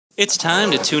It's time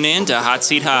to tune in to Hot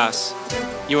Seat Haas.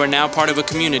 You are now part of a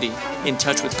community in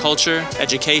touch with culture,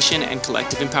 education, and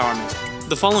collective empowerment.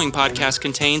 The following podcast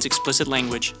contains explicit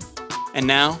language. And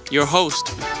now, your host,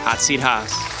 Hot Seat Haas.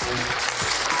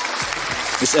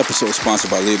 This episode is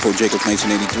sponsored by Leopold Jacobs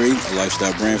 1983, a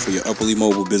lifestyle brand for your upperly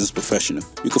mobile business professional.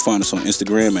 You can find us on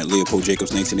Instagram at Leopold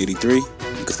Jacobs 1983.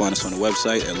 You can find us on the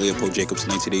website at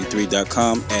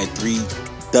leopoldjacobs1983.com. Add 3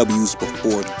 W's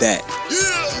before that. Yeah!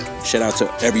 Shout out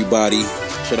to everybody.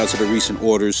 Shout out to the recent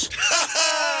orders.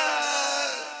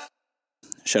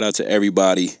 Shout out to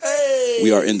everybody. Hey!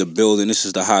 We are in the building. This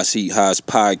is the Hot Seat Haas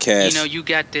podcast. You know, you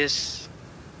got this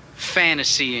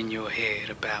fantasy in your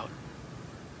head about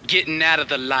getting out of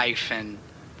the life and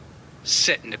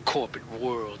setting the corporate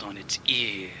world on its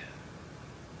ear.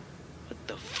 What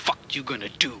the fuck you gonna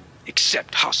do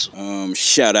except hustle?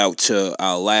 Shout out to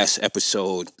our last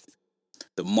episode,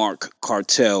 the Mark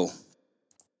Cartel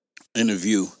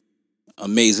interview.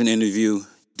 Amazing interview,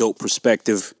 dope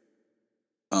perspective.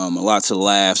 Lots of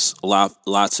laughs,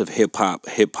 lots of hip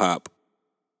hop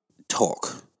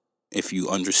talk, if you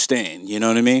understand. You know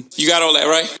what I mean? You got all that,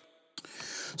 right?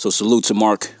 So salute to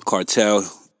Mark Cartel.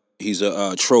 He's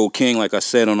a troll king, like I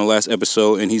said on the last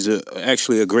episode, and he's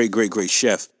actually a great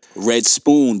chef. Red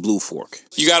Spoon Blue Fork.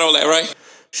 You got all that, right?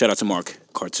 Shout out to Mark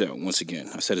Cartel once again.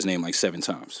 I said his name like 7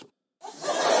 times.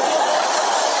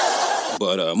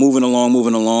 But moving along.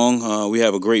 We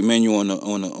have a great menu on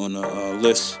the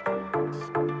list.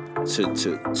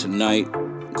 Tonight,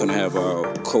 I'm gonna have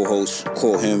our co-host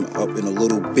call him up in a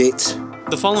little bit.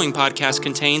 The following podcast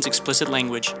contains explicit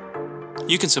language.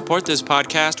 You can support this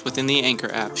podcast within the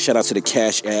Anchor app. Shout out to the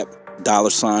Cash app,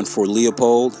 $ for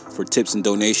Leopold, for tips and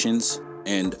donations.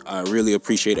 And I really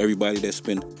appreciate everybody that's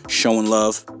been showing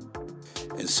love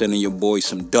and sending your boy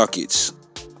some ducats.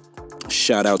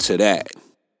 Shout out to that.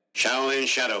 Shaolin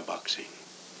shadow boxing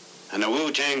and the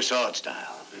Wu-Tang sword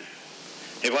style.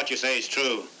 If what you say is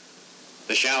true,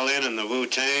 the Shaolin and the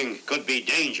Wu-Tang could be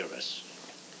dangerous.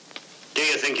 Do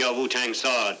you think your Wu-Tang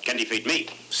sword can defeat me?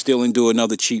 Still and do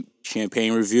another cheap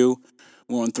champagne review.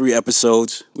 We're on 3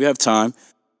 episodes. We have time.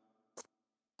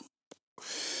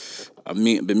 I've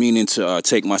been meaning to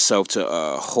take myself to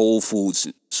Whole Foods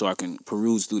so I can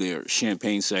peruse through their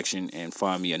champagne section and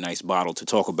find me a nice bottle to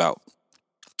talk about.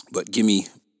 But give me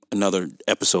another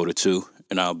episode or 2,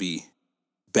 and I'll be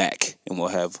back, and we'll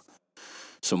have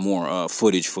some more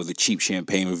footage for the cheap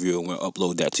champagne review, and we'll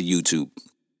upload that to YouTube.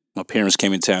 My parents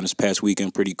came in town this past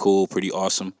weekend. Pretty cool, pretty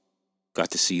awesome.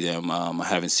 Got to see them. I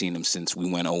haven't seen them since we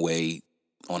went away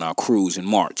on our cruise in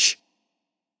March.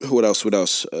 What else?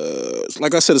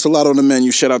 Like I said, it's a lot on the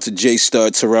menu. Shout out to J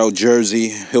Stud, Terrell, Jersey.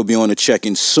 He'll be on the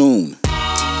check-in soon.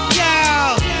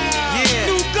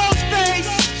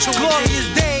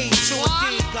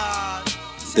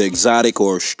 The exotic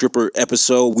or stripper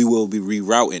episode, we will be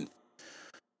rerouting.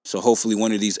 So hopefully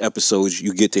one of these episodes,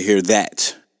 you get to hear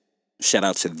that. Shout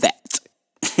out to that.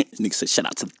 Nigga said shout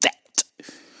out to that.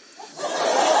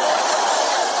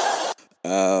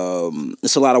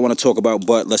 There's a lot I want to talk about,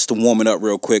 but let's warm it up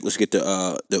real quick. Let's get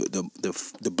the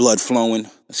blood flowing.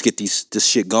 Let's get this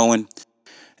shit going.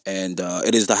 And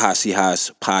it is the Hot Seat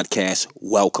Haas podcast.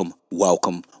 Welcome.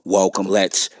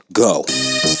 Let's go.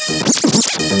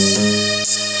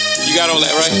 You got all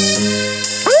that, right?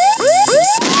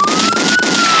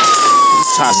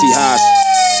 It's Hot Seat Haas.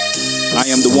 I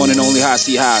am the one and only Hot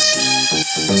Seat Haas.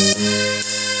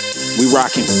 We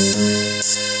rocking.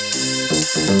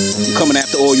 I'm coming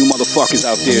after all you motherfuckers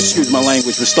out there. Excuse my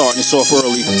language, we're starting this off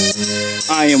early.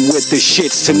 I am with the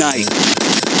shits tonight.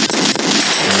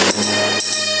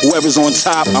 Whoever's on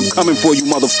top, I'm coming for you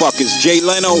motherfuckers. Jay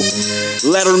Leno,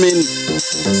 Letterman,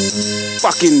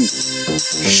 fucking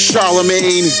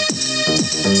Charlemagne,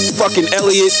 fucking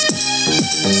Elliot,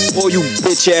 all you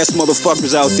bitch ass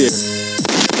motherfuckers out there.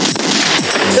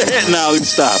 Nah, let me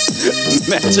stop.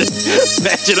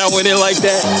 Imagine I went in like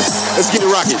that. Let's get it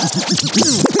rocking.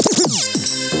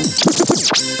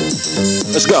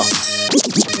 Let's go.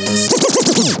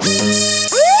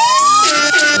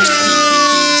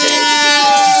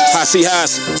 Hot Seat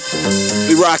Haas.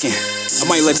 We rocking. I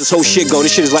might let this whole shit go.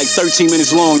 This shit is like 13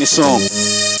 minutes long, this song.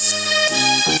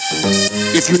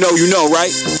 If you know, you know,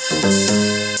 right?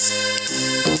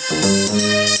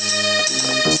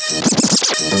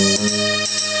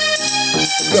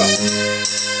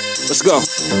 Let's go.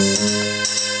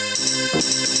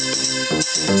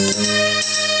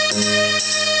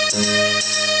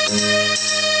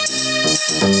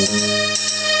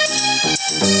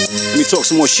 Let me talk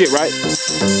some more shit, right?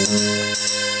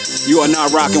 You are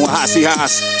not rocking with Hot Seat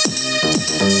Haas.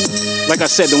 Like I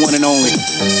said, the one and only.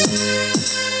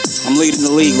 I'm leading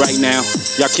the league right now.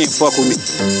 Y'all can't fuck with me.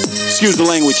 Excuse the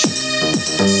language.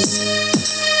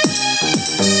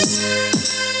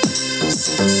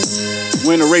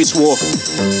 We're in a race war.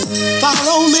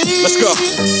 Follow me. Let's go.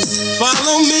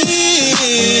 Follow me.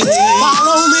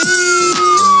 Follow me.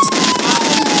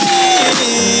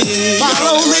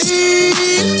 Follow me.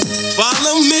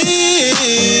 Follow me.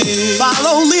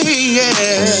 Follow me.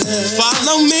 Yeah.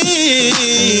 Follow me.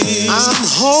 I'm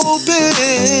hoping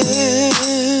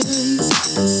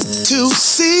to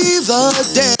see the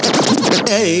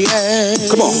day.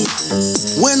 Come on.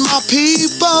 When my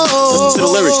people Listen to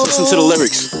the lyrics. Listen to the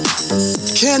lyrics.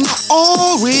 can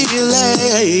all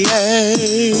relate.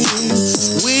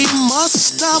 We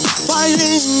must stop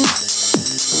fighting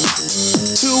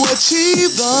to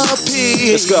achieve the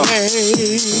peace Let's go.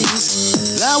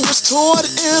 that was taught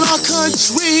in our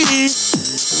country.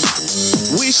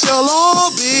 We shall all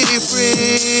be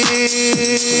free.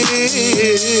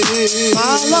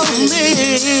 Follow me.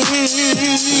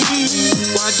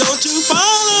 Why don't you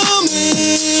follow me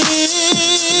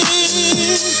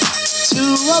to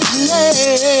a place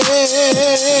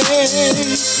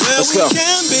where Let's we go.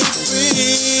 can be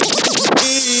free?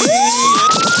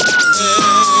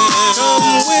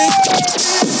 Come with.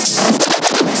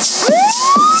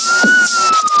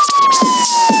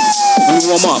 Let me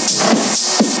warm up.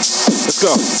 Let's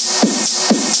go.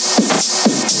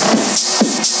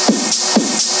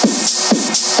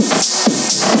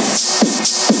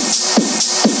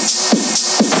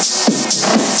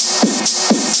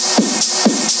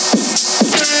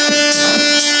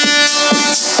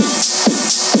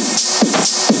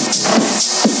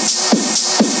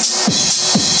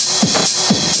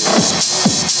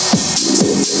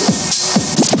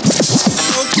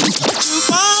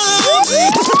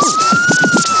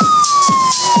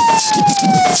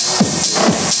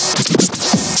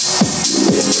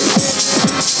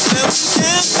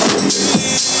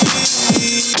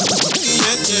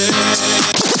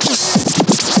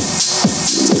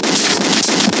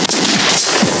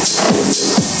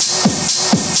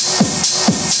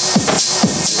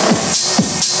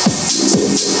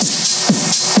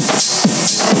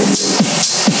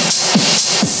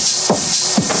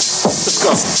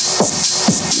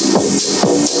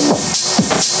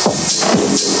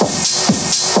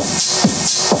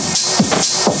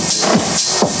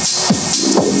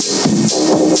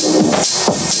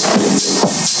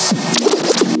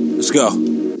 Let's go.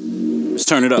 Let's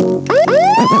turn it up.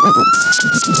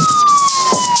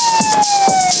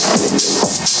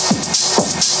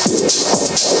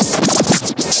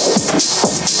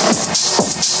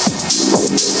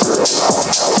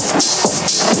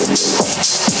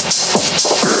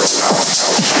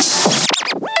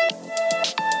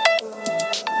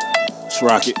 Let's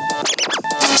rock it.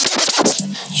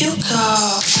 You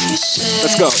call, you said,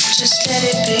 Let's go. just let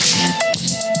it be.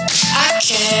 I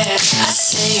can't, I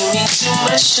say you mean too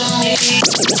much to me.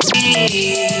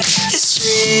 It's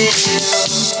real.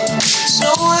 There's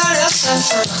no one else I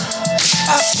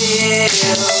feel.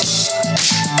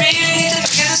 Really need to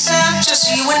figure this out, just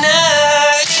you and I.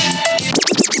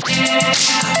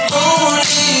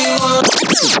 Only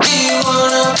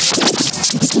wanna.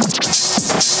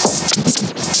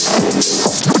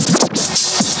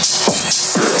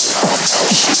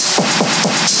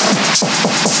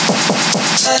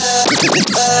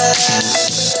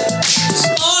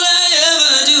 All I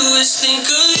ever do is think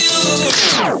of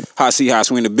you. Hot C Hots,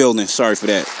 we in the building. Sorry for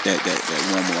that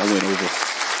warm up. I went over.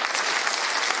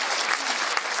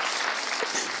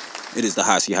 It is the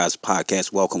Hot C Hots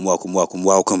podcast. Welcome, welcome, welcome,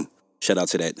 welcome. Shout out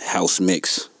to that house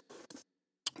mix.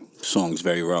 Song's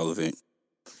very relevant.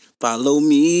 Follow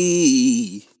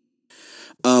me.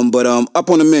 But up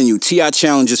on the menu, T.I.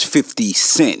 challenges 50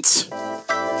 Cent.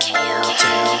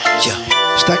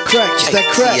 It's that crack, it's that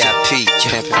crack.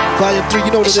 T.I.P. Volume 3,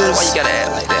 you know what it Why is. you gotta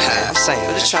act like that? I'm saying,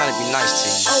 I'm just trying to be nice to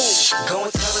you. Go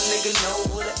and tell a nigga no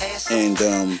with an ass. And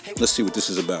let's see what this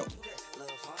is about.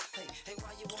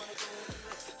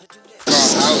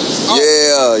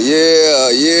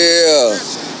 Yeah.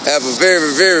 Have a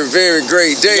very, very, very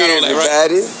great day,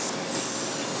 everybody.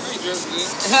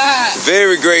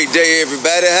 Very great day,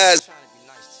 everybody.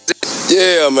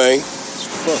 Yeah, man.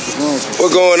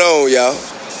 What's going on, y'all?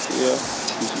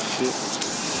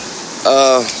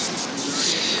 I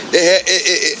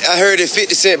heard it's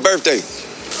 50 Cent birthday.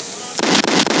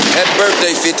 Happy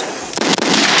birthday, 50.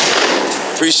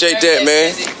 Appreciate that,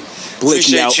 man.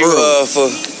 Appreciate you for,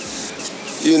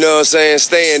 you know what I'm saying,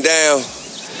 staying down,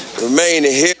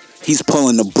 remaining here. He's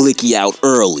pulling the blicky out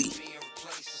early.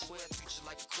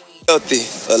 Healthy,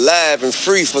 alive, and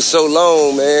free for so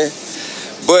long, man.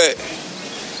 But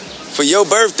for your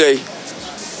birthday,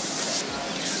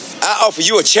 I offer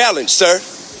you a challenge, sir.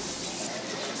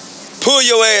 Pull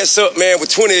your ass up, man, with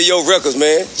 20 of your records,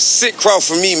 man. Sit across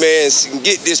from me, man, and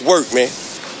get this work, man.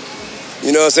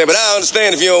 You know what I'm saying? But I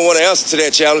understand if you don't want to answer to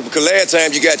that challenge, because last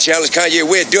time you got challenged, Kanye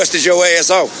West dusted your ass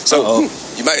off. So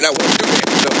you might not want to do that.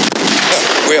 So,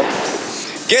 well,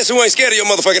 guess who ain't scared of your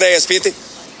motherfucking ass, 50?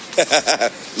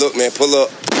 Look, man, pull up.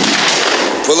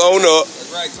 Pull on up. That's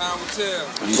right, time will tell.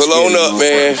 Pull on up,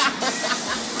 man.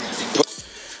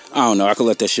 I don't know. I could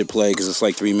let that shit play because it's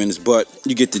like 3 minutes, but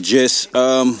you get the gist.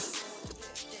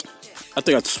 I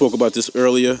think I spoke about this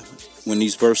earlier when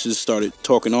these verses started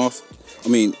kicking off.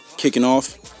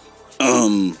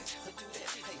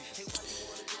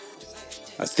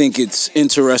 I think it's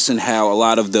interesting how a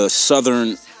lot of the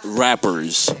Southern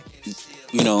rappers,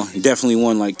 you know, definitely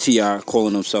one like T.I.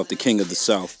 calling himself the king of the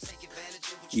South,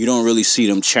 you don't really see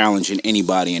them challenging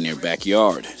anybody in their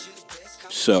backyard.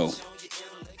 So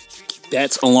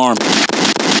that's alarming.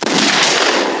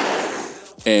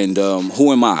 And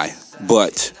who am I?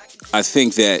 But I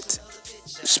think that,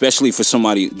 especially for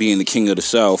somebody being the king of the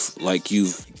South, like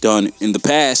you've done in the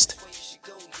past,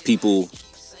 people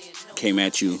came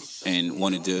at you and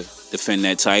wanted to defend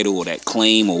that title or that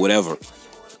claim or whatever.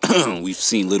 We've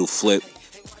seen Little Flip,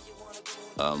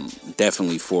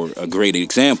 definitely for a great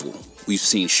example. We've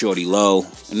seen Shorty Low.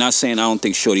 I'm not saying I don't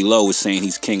think Shorty Low was saying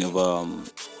he's king of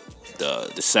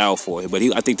the South, but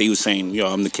I think that he was saying, yo,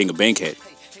 I'm the king of Bankhead.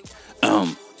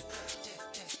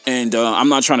 And I'm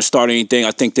not trying to start anything.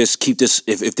 I think keep this.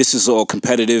 If this is all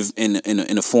competitive in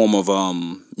a form of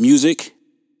music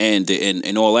and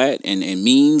all that and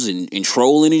memes and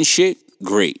trolling and shit,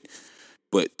 great.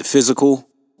 But the physical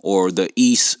or the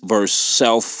East versus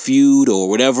South feud or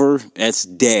whatever, that's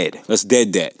dead. That's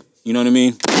dead. You know what I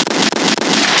mean?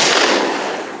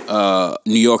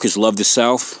 New Yorkers love the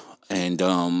South. And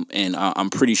I'm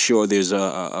pretty sure there's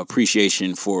a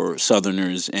appreciation for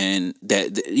Southerners and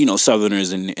that, you know,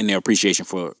 Southerners and their appreciation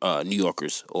for New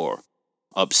Yorkers or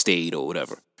upstate or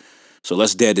whatever. So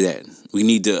let's dead that. We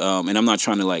need to, and I'm not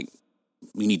trying to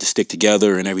we need to stick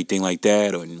together and everything like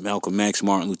that, or Malcolm X,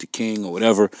 Martin Luther King or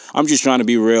whatever. I'm just trying to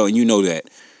be real, and you know that.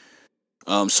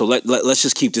 So let's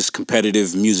just keep this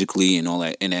competitive musically and all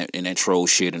that, and that troll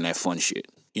shit and that fun shit,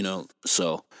 you know.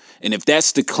 So, and if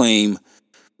that's the claim,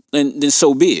 then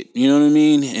so be it. You know what I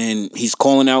mean? And he's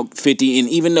calling out 50. And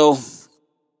even though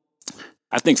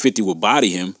I think 50 will body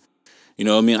him, you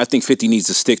know what I mean? I think 50 needs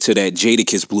to stick to that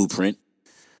Jadakiss blueprint.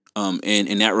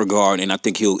 In that regard, and I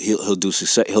think he'll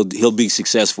be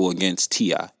successful against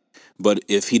T.I. But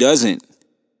if he doesn't,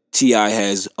 T.I.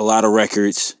 has a lot of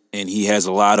records and he has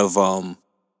a lot of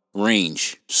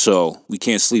range. So we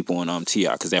can't sleep on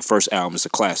T.I. because that first album is a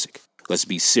classic. Let's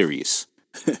be serious.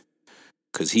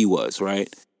 Because he was, right?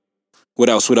 What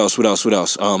else? I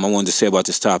wanted to say about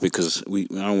this topic because I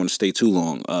don't want to stay too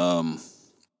long.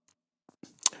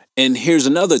 And here's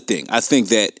another thing. I think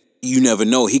that you never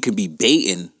know. He could be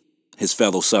baiting his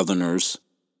fellow Southerners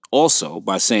also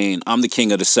by saying, I'm the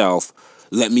king of the South.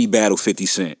 Let me battle 50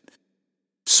 Cent.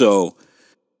 So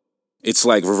it's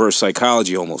like reverse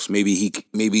psychology almost. Maybe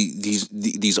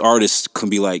these artists can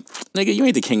be like, nigga, you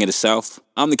ain't the king of the South.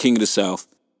 I'm the king of the South.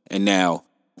 And now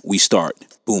we start.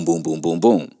 Boom, boom, boom, boom,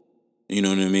 boom. You know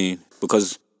what I mean?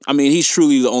 Because, I mean, he's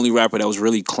truly the only rapper that was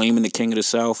really claiming the king of the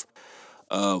South.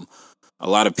 A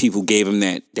lot of people gave him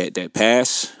that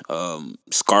pass.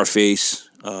 Scarface,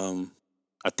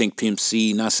 I think Pimp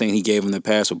C, not saying he gave him the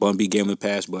pass or Bun B gave him the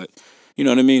pass, but you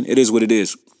know what I mean? It is what it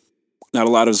is. Not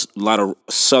a lot of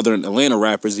Southern Atlanta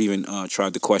rappers even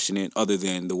tried to question it, other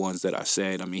than the ones that I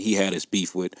said. I mean, he had his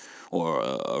beef with, or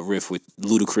a riff with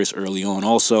Ludacris early on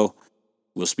also.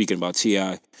 We're speaking about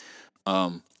T.I.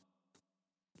 And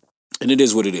it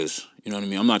is what it is. You know what I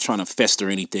mean? I'm not trying to fester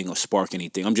anything or spark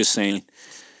anything. I'm just saying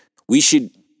we should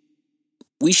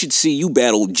see you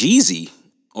battle Jeezy,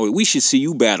 or we should see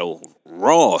you battle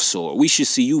Ross, or we should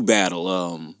see you battle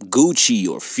Gucci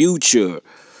or Future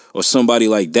or somebody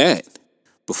like that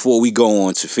before we go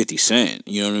on to 50 Cent.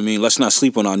 You know what I mean? Let's not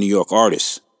sleep on our New York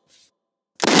artists.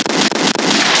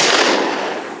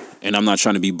 And I'm not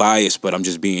trying to be biased, but I'm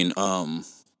just being a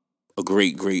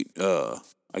great,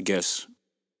 I guess,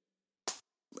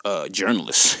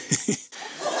 journalist.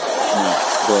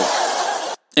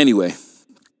 But anyway,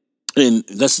 and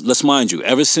let's mind you,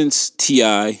 ever since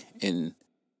T.I. and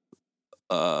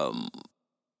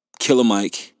Killer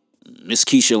Mike, Miss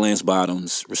Keisha Lance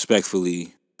Bottoms,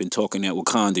 respectfully, been talking that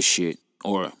Wakanda shit,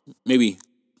 or maybe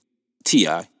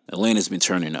T.I., Atlanta's been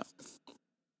turning up.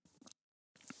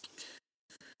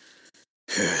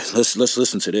 Let's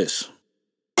listen to this.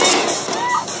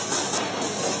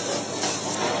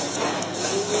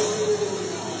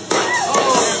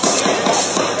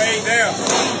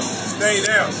 Stay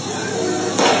down.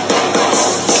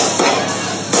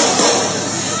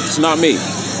 It's not me.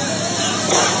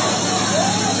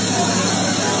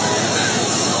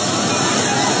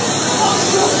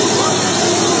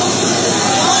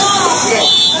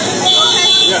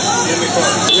 Yeah, in the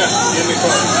car. Yeah, in the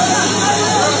car.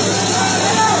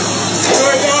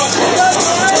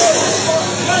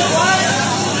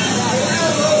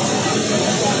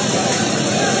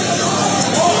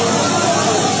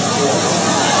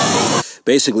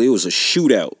 Basically, it was a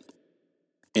shootout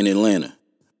in Atlanta.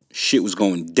 Shit was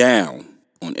going down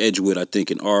on Edgewood, I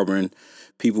think, in Auburn.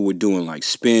 People were doing like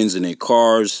spins in their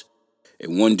cars,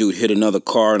 and one dude hit another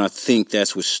car, and I think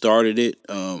that's what started it.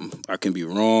 I can be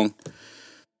wrong.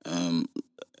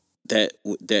 That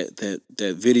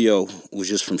video was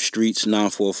just from Streets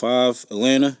 945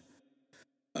 Atlanta.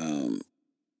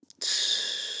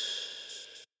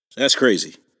 That's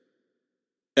crazy.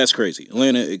 That's crazy.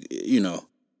 Atlanta, you know.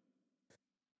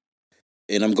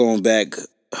 And I'm going back,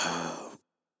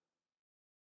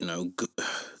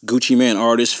 Gucci Mane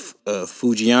artist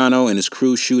Fujiano and his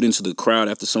crew shoot into the crowd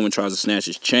after someone tries to snatch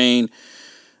his chain.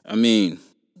 I mean,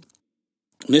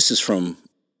 this is from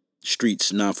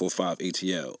Streets 945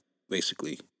 ATL,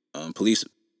 basically.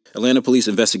 Atlanta police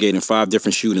investigating 5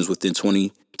 different shootings with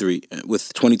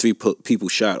 23 people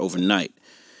shot overnight.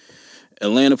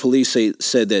 Atlanta police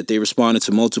said that they responded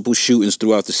to multiple shootings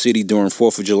throughout the city during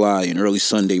 4th of July and early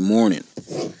Sunday morning.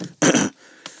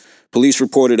 Police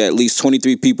reported at least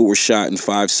 23 people were shot in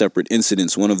 5 separate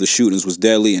incidents. One of the shootings was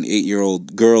deadly. An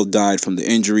 8-year-old girl died from the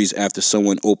injuries after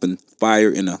someone opened fire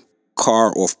in a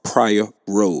car off Pryor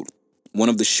Road. One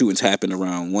of the shootings happened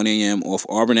around 1 a.m. off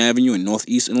Auburn Avenue in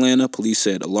northeast Atlanta. Police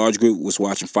said a large group was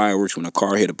watching fireworks when a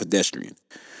car hit a pedestrian.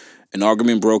 An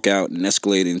argument broke out and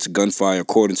escalated into gunfire.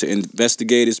 According to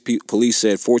investigators, police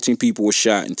said 14 people were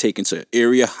shot and taken to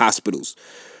area hospitals.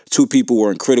 2 people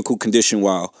were in critical condition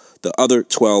while the other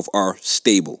 12 are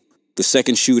stable. The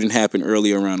second shooting happened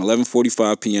early around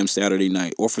 11:45 p.m. Saturday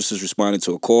night. Officers responded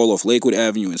to a call off Lakewood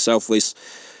Avenue in southeast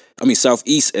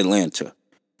Atlanta.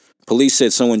 Police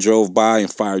said someone drove by and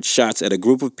fired shots at a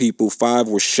group of people. 5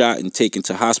 were shot and taken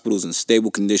to hospitals in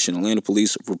stable condition. Atlanta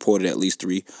police reported at least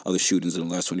 3 other shootings in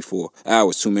the last 24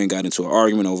 hours. 2 men got into an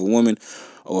argument over a woman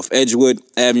off Edgewood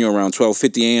Avenue around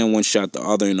 12:50 a.m. One shot the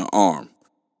other in the arm.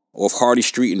 Off Hardy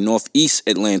Street in northeast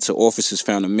Atlanta, officers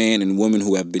found a man and woman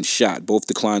who have been shot. Both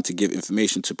declined to give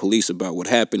information to police about what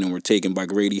happened and were taken to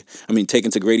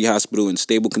Grady Hospital in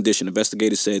stable condition.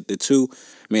 Investigators said the 2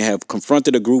 may have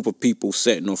confronted a group of people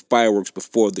setting off fireworks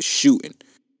before the shooting.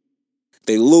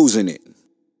 They losing it.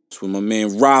 That's what my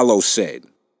man Rollo said.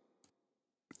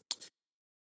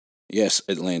 Yes,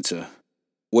 Atlanta.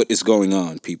 What is going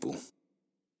on, people?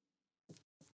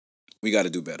 We got to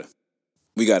do better.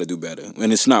 We got to do better.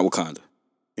 And it's not Wakanda.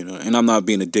 And I'm not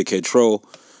being a dickhead troll.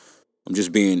 I'm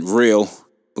just being real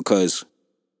because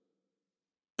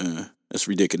that's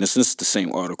ridiculous. This is the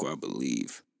same article, I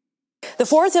believe. The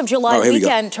 4th of July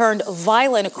weekend turned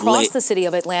violent across the city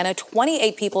of Atlanta.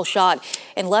 28 people shot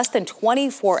in less than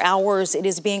 24 hours. It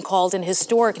is being called an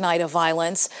historic night of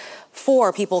violence.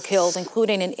 4 people killed,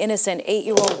 including an innocent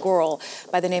 8-year-old girl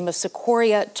by the name of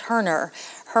Sequoia Turner.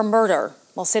 Her murder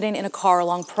while sitting in a car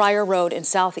along Pryor Road in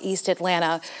southeast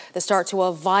Atlanta, the start to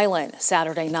a violent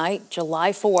Saturday night,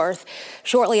 July 4th.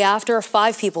 Shortly after,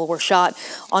 5 people were shot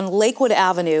on Lakewood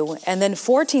Avenue, and then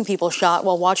 14 people shot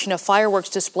while watching a fireworks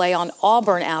display on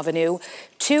Auburn Avenue.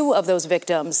 2 of those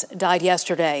victims died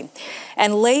yesterday.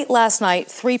 And late last night,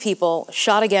 3 people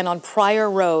shot again on Pryor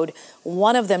Road.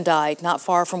 1 of them died not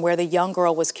far from where the young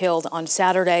girl was killed on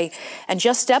Saturday, and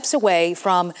just steps away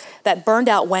from that burned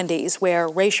out Wendy's where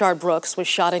Rayshard Brooks was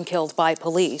shot and killed by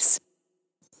police.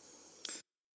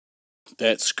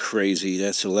 That's crazy.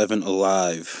 That's 11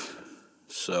 alive.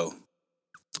 So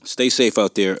stay safe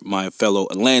out there, my fellow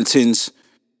Atlantans.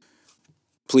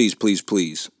 Please, please,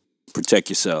 please protect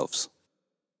yourselves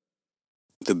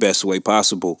the best way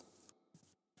possible.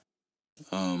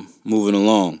 Moving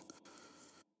along.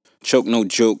 Choke No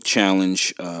Joke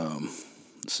challenge.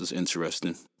 This is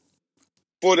interesting.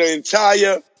 For the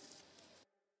entire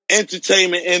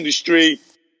entertainment industry,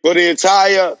 for the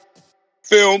entire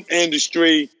film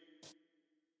industry.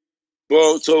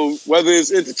 Well, so whether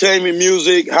it's entertainment,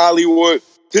 music, Hollywood,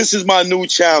 this is my new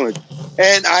challenge.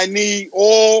 And I need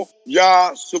all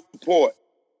y'all support.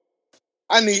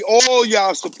 I need all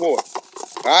y'all support.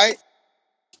 All right?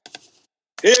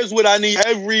 Here's what I need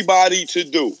everybody to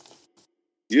do.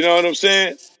 You know what I'm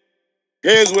saying?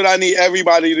 Here's what I need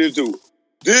everybody to do.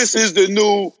 This is the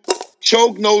new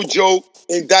Choke No Joke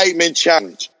indictment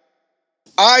challenge.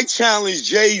 I challenge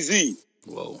Jay-Z.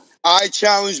 Whoa. I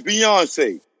challenge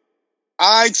Beyonce.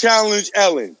 I challenge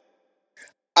Ellen.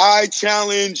 I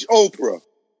challenge Oprah.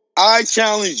 I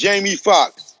challenge Jamie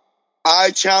Foxx.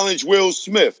 I challenge Will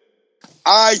Smith.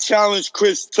 I challenge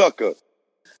Chris Tucker.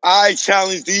 I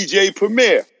challenge DJ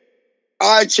Premier.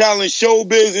 I challenge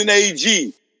Showbiz and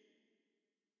AG.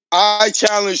 I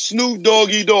challenge Snoop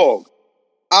Doggy Dogg.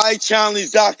 I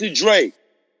challenge Dr. Dre.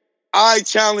 I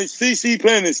challenge CeCe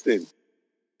Peniston.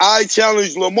 I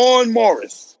challenge Lamorne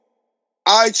Morris.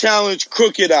 I challenge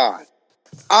Crooked Eye.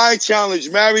 I challenge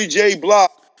Mary J. Blige.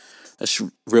 That's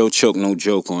Real Choke No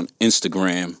Joke on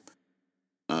Instagram.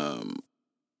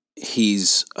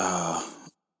 He's a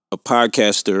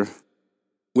podcaster,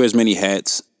 wears many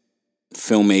hats,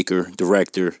 filmmaker,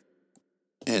 director,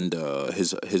 and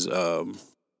his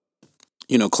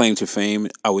claim to fame,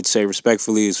 I would say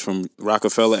respectfully, is from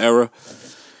Rockefeller era.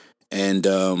 And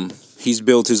he's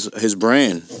built his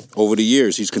brand over the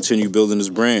years. He's continued building his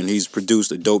brand. He's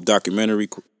produced a dope documentary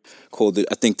called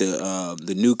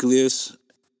the Nucleus,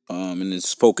 and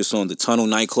it's focused on the Tunnel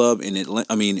nightclub in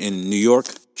New York.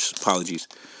 Apologies,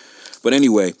 but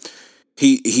anyway,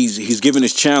 he's given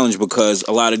this challenge because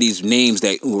a lot of these names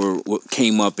that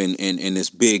came up in this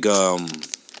big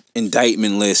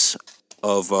indictment list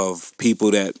of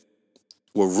people that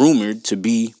were rumored to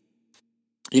be,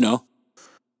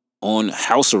 on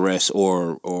house arrest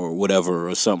or whatever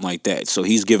or something like that. So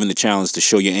he's given the challenge to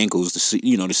show your ankles to see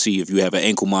if you have an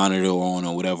ankle monitor on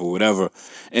or whatever.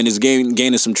 And it's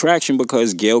gaining some traction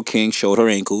because Gayle King showed her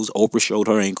ankles, Oprah showed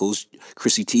her ankles,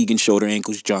 Chrissy Teigen showed her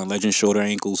ankles, John Legend showed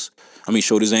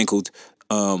his ankle,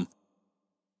 a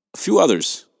few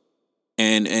others.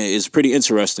 And it's pretty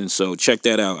interesting. So check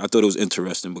that out. I thought it was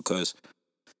interesting because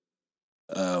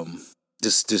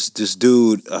this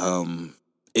dude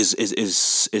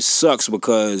it sucks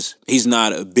because he's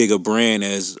not a bigger brand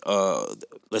as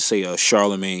let's say a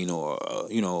Charlemagne or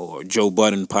or Joe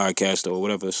Budden podcast or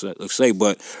whatever, let's say.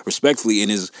 But respectfully, in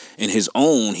his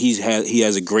own, he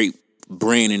has a great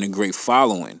brand and a great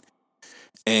following.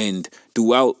 And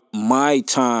throughout my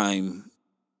time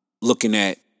looking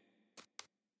at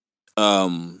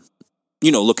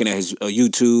looking at his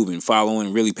YouTube and following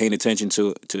and really paying attention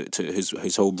to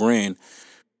his whole brand,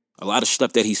 a lot of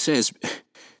stuff that he says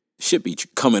should be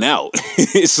coming out.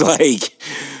 It's like,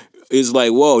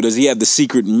 whoa, does he have the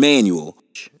secret manual?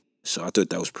 So I thought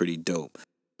that was pretty dope.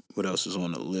 What else is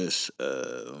on the list?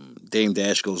 Dame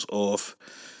Dash goes off.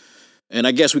 And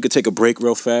I guess we could take a break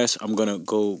real fast. I'm going to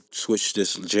go switch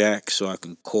this jack so I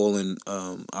can call in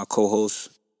our co-host,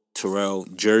 Terrell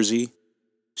Jersey.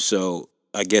 So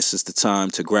I guess it's the time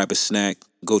to grab a snack,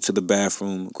 go to the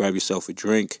bathroom, grab yourself a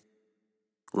drink,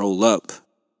 roll up,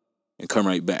 and come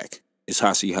right back. It's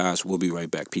Hasi Haas. We'll be right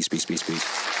back. Peace, peace, peace, peace.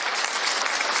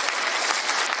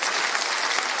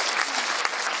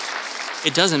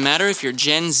 It doesn't matter if you're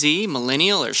Gen Z,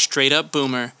 millennial, or straight up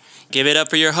boomer. Give it up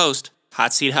for your host,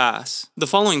 Hot Seat Haas. The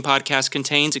following podcast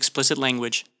contains explicit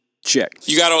language. Check.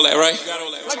 You got all that, right?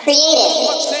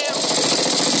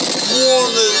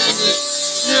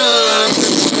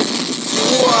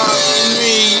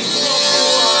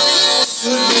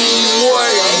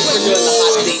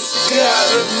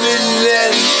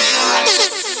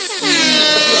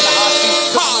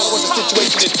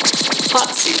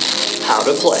 Hot Seat, how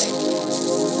to play.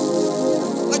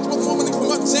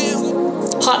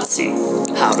 Hot Seat,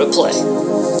 how to play.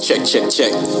 Check, check,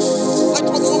 check.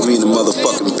 We in the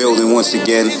motherfucking building once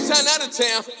again. It's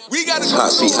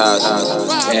Hot Seat Haas.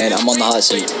 And I'm on the hot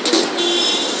seat.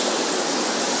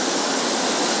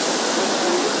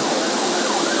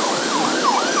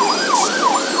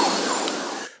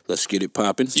 Let's get it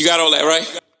popping. You got all that,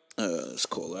 right? Let's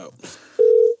call out.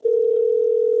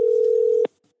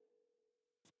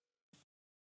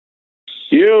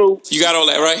 You got all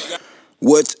that, right?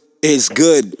 What is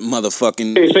good,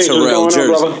 motherfucking Terrell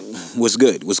Jersey? What's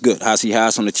good? What's good? Hasi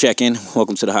Haas on the check-in.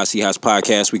 Welcome to the Hasi Haas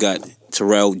podcast. We got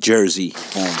Terrell Jersey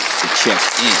on the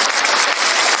check-in.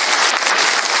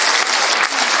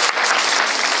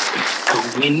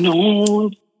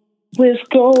 What's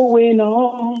going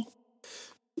on?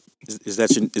 Is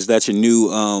that your new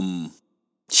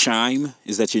chime?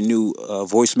 Is that your new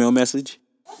voicemail message?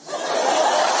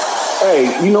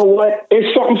 Hey, you know what?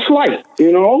 It's something slight,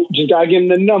 Just gotta give him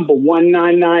the number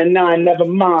 1999. Never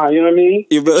mind, you know what I mean?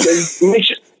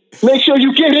 Make sure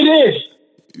you get it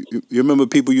in. You remember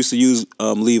people used to use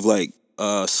leave like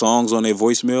songs on their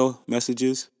voicemail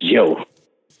messages? Yo,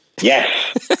 yes,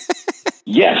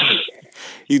 yes.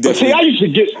 You but see, I used to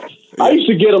get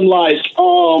them like,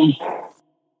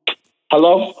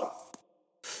 hello,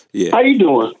 yeah. How you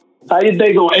doing? How your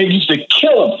day going? It used to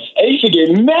kill them. I used to get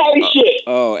mad as shit.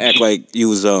 Oh, act like you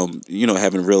was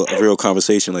having a real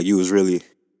conversation, like you was really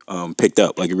picked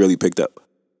up, like you really picked up.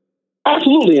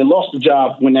 Absolutely, and lost the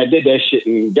job when I did that shit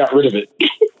and got rid of it.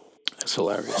 That's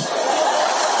hilarious.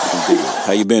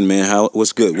 How you been, man?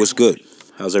 What's good?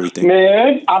 How's everything?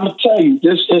 Man, I'm gonna tell you,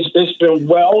 it's been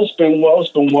well. It's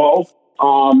been well.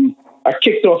 I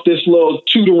kicked off this little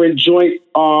tutoring joint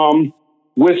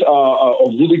with a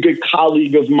really good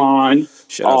colleague of mine,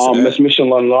 Miss Mission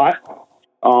Lunlot,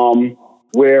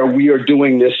 where we are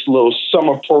doing this little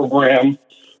summer program,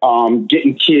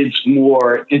 getting kids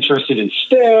more interested in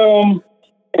STEM,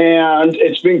 and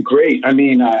it's been great. I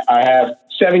mean, I have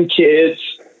 7 kids.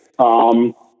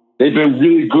 They've been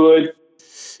really good.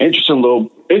 Interesting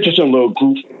little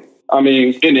group. I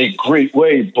mean, in a great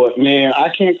way. But man, I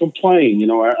can't complain. You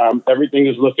know, everything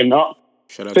is looking up.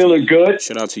 Feeling good.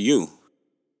 Shout out to you.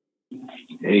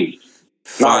 Hey,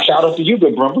 shout out to you,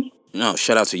 good brother. No,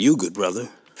 shout out to you, good brother.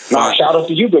 Shout out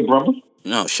to you, good brother.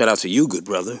 No, shout out to you, good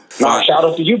brother. Shout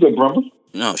out to you, good brother.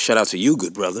 No, shout out to you,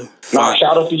 good brother. Shout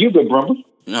out to you, good brother.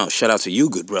 No, shout out to you,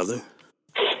 good brother.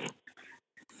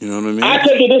 You know what I mean? I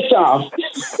take it this time.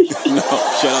 No,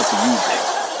 shout out to you,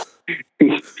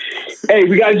 bro. Hey,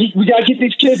 we gotta get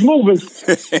these kids moving.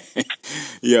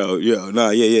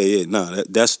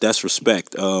 That's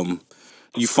respect.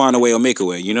 You find a way or make a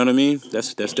way. You know what I mean?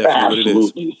 That's definitely Absolutely.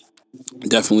 what it is.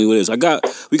 Definitely what it is.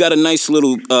 We got a nice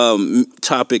little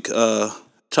topic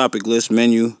list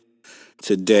menu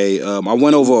today. I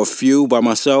went over a few by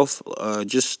myself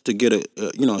just to get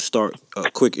a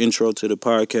quick intro to the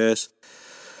podcast.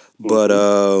 But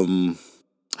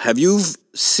have you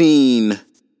seen?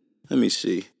 Let me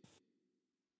see.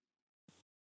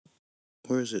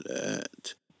 Where is it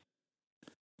at?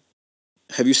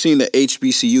 Have you seen the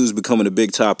HBCUs becoming a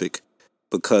big topic?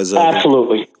 Because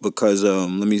absolutely. Because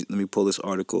let me pull this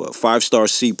article up. 5-star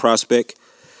C prospect.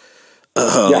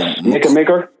 Yes,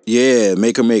 Maker. Yeah,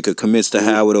 Maker commits to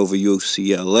Howard over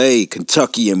UCLA,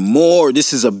 Kentucky, and more.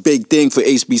 This is a big thing for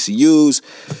HBCUs.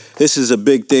 This is a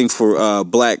big thing for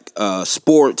black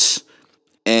sports.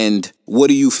 And what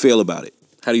do you feel about it?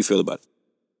 How do you feel about it?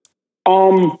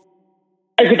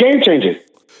 It's a game changer.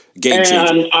 It's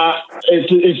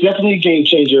definitely a game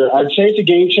changer. I'd say it's a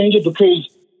game changer because,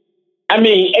 I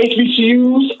mean,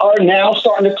 HBCUs are now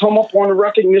starting to come up on the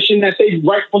recognition that they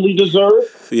rightfully deserve,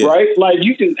 right? Like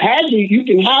you can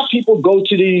have people go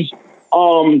to these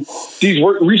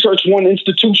Research One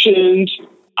institutions.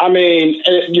 I mean,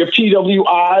 your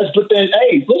PWIs, but then,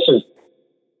 hey, listen.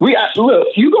 You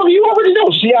already know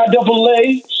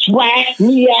CIAA, SWAC,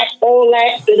 MEAC, all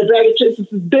that, and the better chances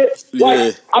is bit.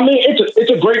 Like, I mean, it's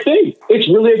a great thing. It's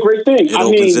really a great thing. It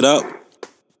opens it up.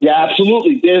 Yeah,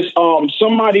 absolutely. There's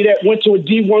somebody that went to a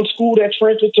D1 school that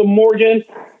transferred to Morgan.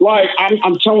 Like,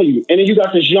 I'm telling you. And then you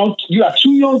got 2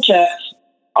 young cats.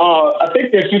 I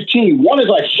think they're 15. One is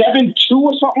like 7'2"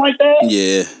 or something like that.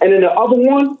 Yeah. And then the other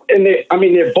one,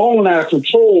 they're balling out of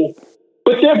control.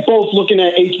 But they're both looking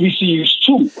at HBCUs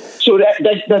too. So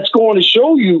that's going to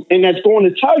show you, and that's going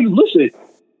to tell you, listen,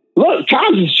 look,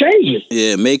 times is changing.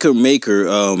 Yeah, Maker,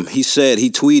 he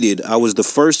tweeted, I was the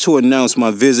first to announce my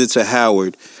visit to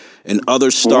Howard, and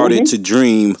others started to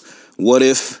dream, what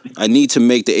if I need to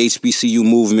make the HBCU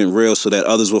movement real so that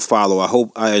others will follow? I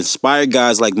hope I inspire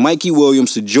guys like Mikey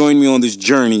Williams to join me on this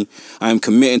journey. I am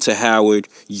committing to Howard,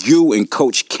 you and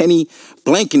Coach Kenny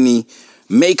Blankeny,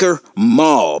 Maker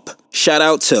Mob. Shout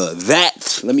out to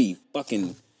that. Let me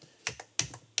fucking...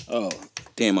 Oh,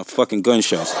 damn, my fucking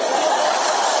gunshots.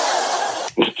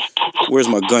 Where's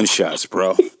my gunshots,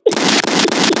 bro? There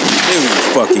we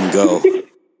fucking go.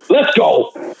 Let's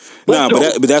go.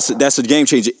 But that's a game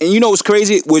changer. And you know what's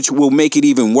crazy? Which will make it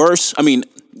even worse. I mean,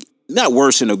 not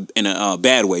worse in a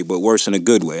bad way, but worse in a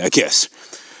good way, I guess.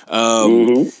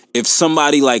 If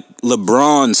somebody like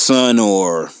LeBron's son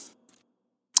or...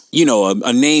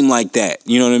 a name like that.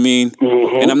 You know what I mean?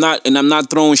 And I'm not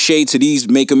throwing shade to these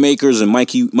makers and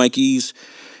Mikeys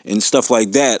and stuff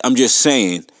like that. I'm just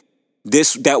saying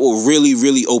that will really,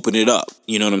 really open it up.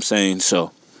 You know what I'm saying?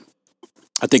 So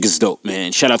I think it's dope,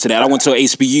 man. Shout out to that. I went to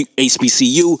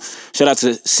HBCU. Shout out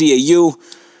to CAU.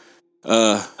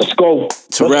 Let's go.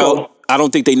 Terrell. Let's go. I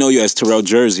don't think they know you as Terrell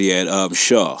Jersey at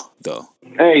Shaw, though.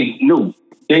 Hey, no.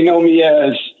 They know me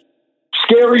as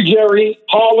Scary Jerry,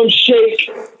 Harlem Shake.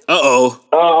 Uh-oh.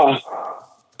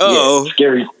 Yeah,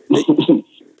 scary. Let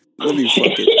me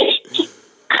fucking...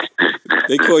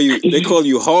 They call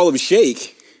you Harlem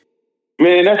Shake.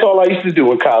 Man, that's all I used to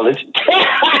do in college.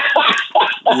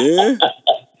 Yeah?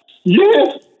 Yeah.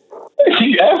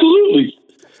 Absolutely.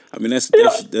 I mean, that's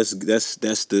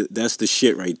the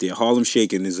shit right there. Harlem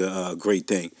Shaking is a great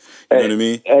thing. You know what I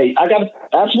mean? Hey, I got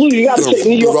absolutely. You got to take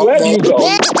New York wherever you go.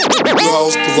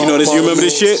 You know this? You remember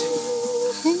this shit?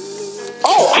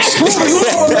 Oh,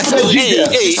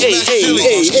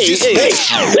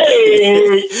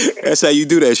 hey. That's how you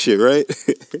do that shit, right?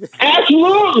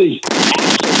 Absolutely.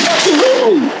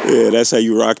 Yeah, that's how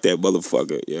you rock that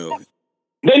motherfucker, yo.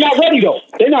 They're not ready though.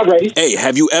 They're not ready. Hey,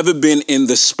 have you ever been in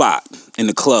the spot, in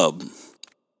the club,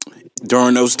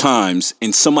 during those times,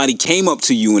 and somebody came up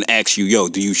to you and asked you, yo,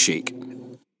 do you shake?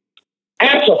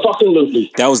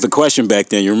 Absolutely. That was the question back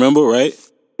then, you remember, right?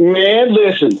 Man,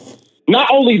 listen.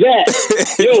 Not only that,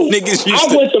 yo,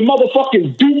 I went to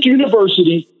motherfucking Duke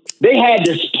University. They had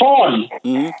this party.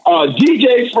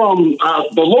 DJ from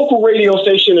the local radio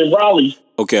station in Raleigh.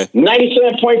 Okay.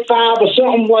 97.5 or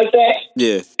something like that.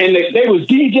 Yeah. And they was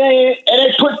DJing and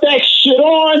they put that shit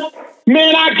on.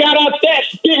 Man, I got out that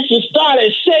bitch and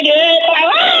started singing.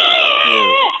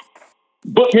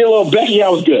 Booked me a little Becky. I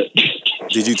was good.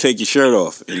 Did you take your shirt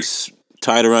off and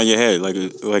tie it around your head like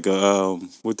a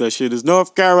what that shit is?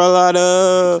 North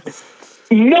Carolina.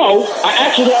 No, I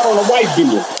actually had on a white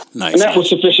beater. Nice. And that was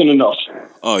sufficient enough.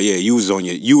 Oh yeah, you was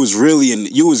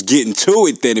getting to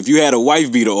it then if you had a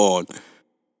wife beater on.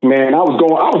 Man, I was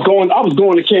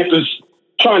going to campus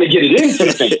trying to get it in for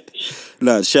the thing.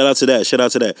 Nah, shout out to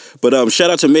that. But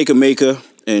shout out to Maker,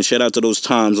 and shout out to those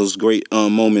times, those great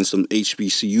moments, some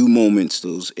HBCU moments,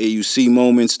 those AUC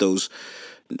moments, those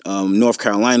North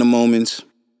Carolina moments.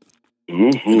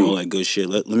 Mm-hmm. You know, all that good shit.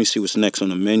 Let me see what's next on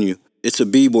the menu. It's a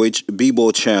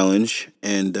b-boy challenge,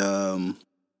 and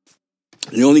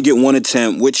you only get one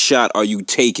attempt. Which shot are you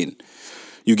taking?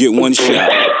 You get one shot.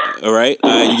 All right?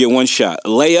 You get one shot.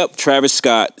 Layup, Travis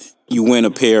Scott, you win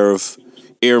a pair of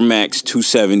Air Max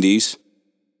 270s.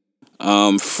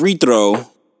 Free throw,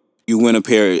 you win a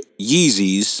pair of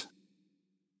Yeezys.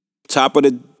 Top of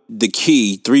the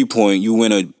key, 3-point, you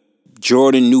win a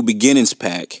Jordan New Beginnings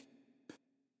pack.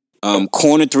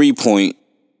 Corner 3-point,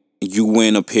 you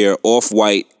win a pair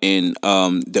Off-White and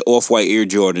the Off-White Air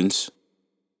Jordans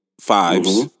 5s.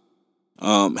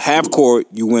 Mm-hmm. Half court,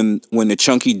 you win the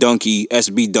Chunky Dunky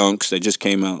SB Dunks that just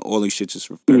came out. All these shits is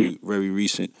very, very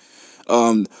recent.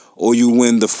 Or you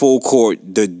win the full court,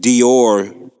 the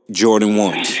Dior Jordan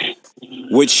 1s.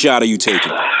 Which shot are you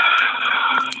taking?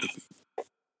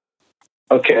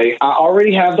 Okay, I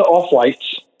already have the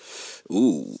Off-Whites.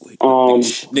 Ooh.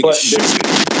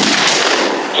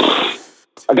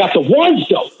 I got the ones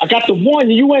though. I got the one.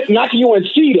 You went not the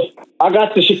UNC though. I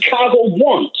got the Chicago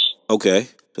ones. Okay,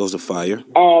 those are fire.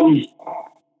 I'm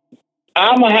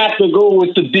gonna have to go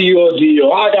with the Dior.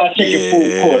 I gotta take it full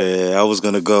court. Yeah,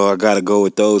 I gotta go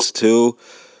with those too.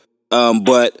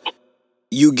 But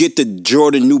you get the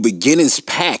Jordan New Beginnings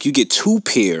pack. You get 2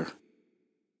 pair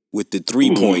with the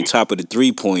 3-point, top of the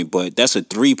 3-point, but that's a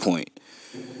 3-point.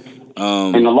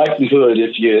 And the likelihood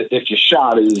if your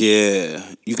shot is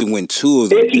you can win 2 of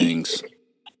the things.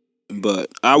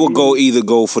 But I would either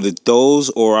go for those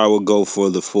or I would go for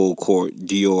the full court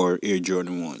Dior Air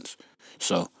Jordan 1s.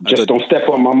 So just don't step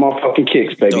on my motherfucking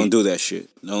kicks, baby. Don't do that shit.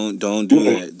 Don't do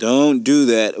that. Don't do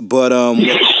that. But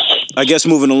I guess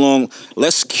moving along,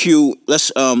 let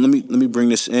me bring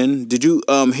this in. Did you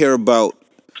hear about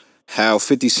how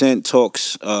 50 Cent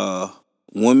talks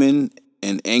women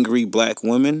and angry black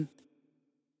women?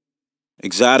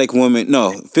 Exotic women.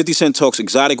 No, 50 Cent talks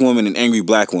exotic women and angry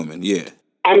black women. Yeah.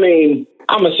 I mean,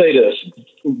 I'm gonna say this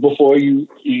before you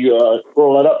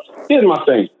roll that up. Here's my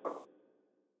thing.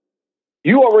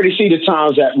 You already see the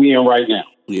times that we in right now.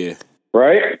 Yeah.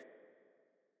 Right?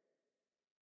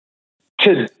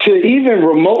 To even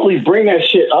remotely bring that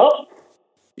shit up?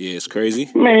 Yeah, it's crazy.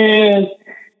 Man.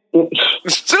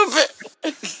 Stupid.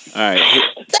 All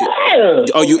right.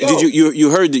 Oh, you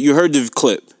heard the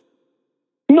clip?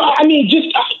 No, I mean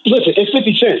just listen. It's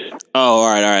 50 Cent. Oh, all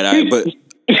right. But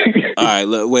all right,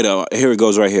 wait. Here it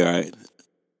goes right here. All right.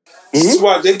 This is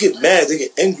why they get mad. They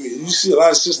get angry. You see a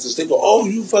lot of sisters. They go, "Oh,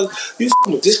 you fucking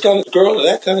with this kind of girl or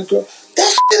that kind of girl."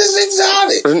 That shit is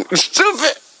exotic.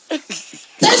 Stupid.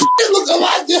 That shit looks a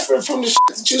lot different from the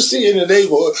shit that you see in the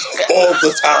neighborhood all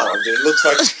the time. It looks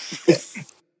like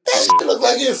that shit looks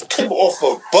like it came off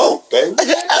a boat, baby.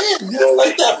 You don't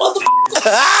like that, motherfucker?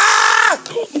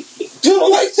 You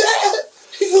don't like that?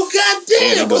 You go,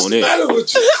 goddamn, what's the matter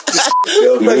with you? It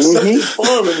feels like something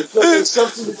foreign. It feels like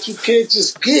something that you can't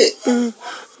just get.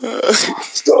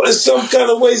 So in some kind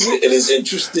of ways, it is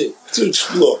interesting to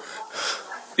explore.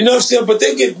 You know what I'm saying? But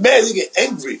they get mad, they get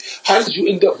angry. How did you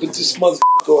end up with this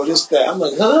motherfucker or this, that? I'm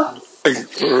like, huh?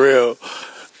 For real.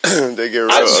 They get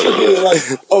real I just look at ugly. it like,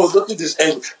 oh, look at this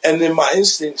angry. And then my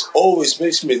instincts always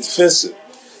makes me defensive.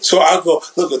 So I go,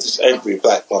 look at this angry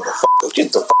black motherfucker.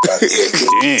 Get the fuck out of here.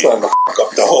 You're trying to fuck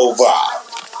up the whole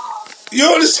vibe. You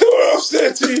understand what I'm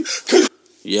saying to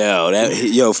you?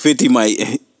 Yo, 50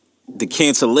 might... The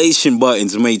cancellation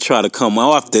buttons may try to come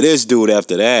after this dude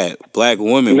after that. Black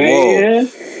woman, whoa.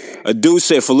 A dude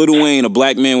said for Lil Wayne, a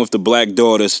black man with a black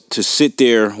daughter, to sit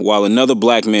there while another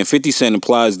black man, 50 Cent,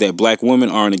 implies that black women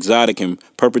are an exotic and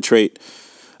perpetuate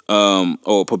the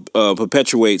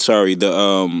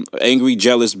angry,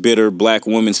 jealous, bitter black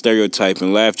woman stereotype,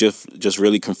 and Laugh just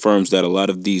really confirms that a lot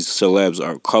of these celebs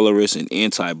are colorist and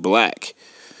anti-black.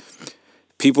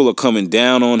 People are coming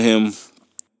down on him.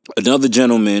 Another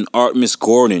gentleman, Artemis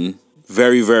Gordon,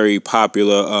 very, very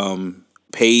popular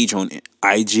page on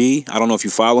IG. I don't know if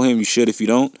you follow him. You should if you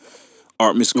don't.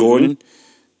 Artemis Gordon.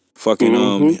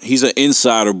 Fucking, he's an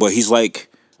insider, but he's like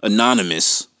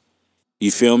anonymous.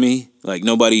 You feel me? Like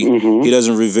nobody, he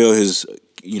doesn't reveal his,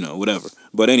 whatever.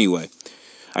 But anyway,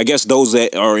 I guess those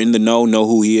that are in the know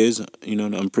who he is.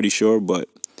 I'm pretty sure, but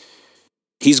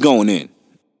he's going in.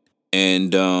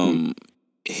 And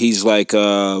he's like,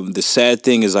 the sad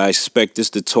thing is I expect this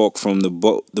to talk from the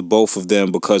both of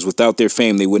them, because without their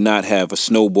fame, they would not have a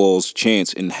snowball's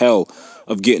chance in hell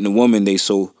of getting a woman they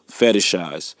so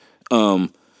fetishize.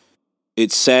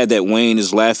 It's sad that Wayne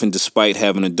is laughing despite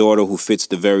having a daughter who fits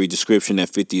the very description that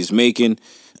 50 is making.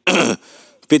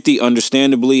 50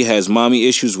 understandably has mommy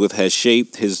issues, has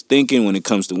shaped his thinking when it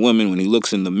comes to women. When he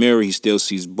looks in the mirror, he still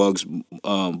sees Bugs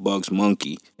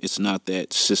Monkey. It's not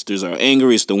that sisters are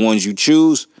angry, it's the ones you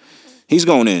choose. He's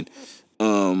going in.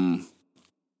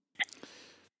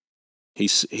 He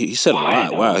said a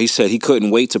lot. Wow. He said he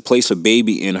couldn't wait to place a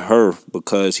baby in her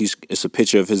because it's a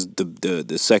picture of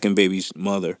the second baby's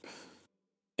mother.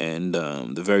 And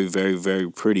the very, very, very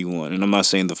pretty one. And I'm not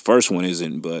saying the first one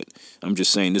isn't, but I'm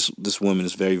just saying this woman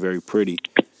is very, very pretty.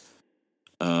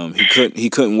 He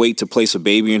couldn't wait to place a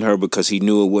baby in her because he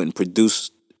knew it wouldn't produce.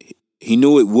 He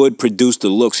knew it would produce the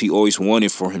looks he always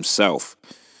wanted for himself.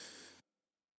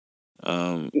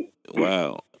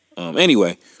 Wow.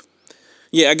 Anyway,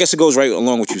 yeah, I guess it goes right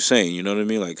along with what you're saying. You know what I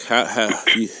mean? Like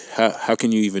how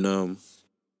can you even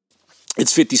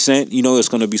It's 50 Cent. It's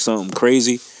gonna be something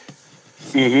crazy.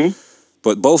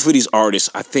 But both of these artists,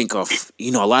 I think, a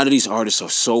lot of these artists are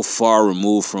so far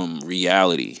removed from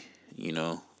reality,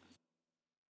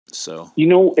 So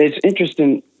it's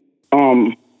interesting,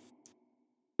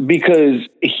 because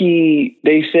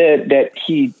they said that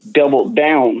he doubled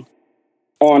down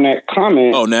on that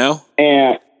comment. Oh, now?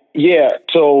 And yeah,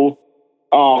 so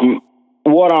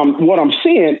what I'm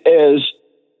seeing is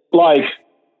like,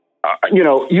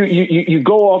 you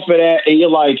go off of that and you're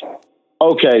like,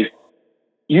 okay.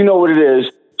 You know what it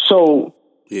is. So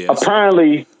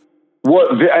apparently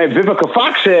what Vivica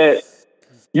Fox said,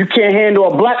 you can't handle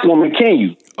a black woman, can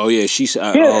you? Oh, yeah.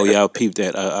 I peeped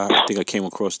that. I think I came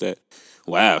across that.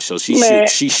 Wow. So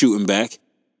she's shooting back?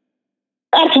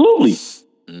 Absolutely.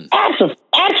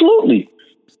 Absolutely.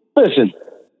 Listen,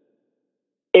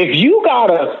 if you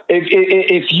gotta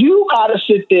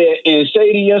sit there and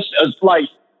say to yourself, like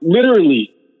literally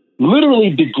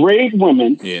degrade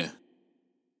women. Yeah.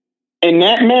 In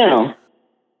that manner,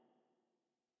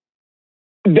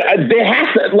 there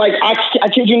has to, like, I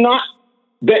kid you not,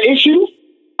 the issue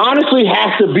honestly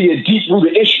has to be a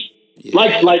deep-rooted issue.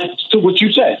 Yeah. Like to what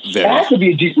you said. Very. It has to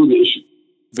be a deep-rooted issue.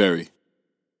 Very.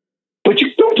 But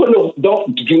you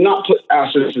do not put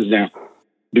our sisters down.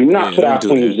 Do not put our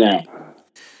queens down.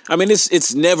 I mean,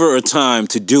 it's never a time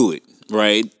to do it,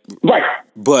 right? Right.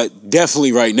 But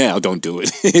definitely right now, don't do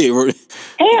it.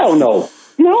 Hell no.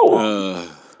 No.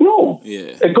 No.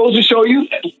 Yeah. It goes to show you,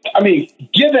 I mean,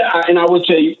 and I would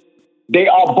say they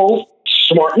are both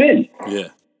smart men. Yeah.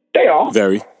 They are.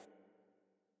 Very.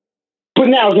 But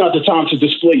now's not the time to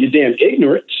display your damn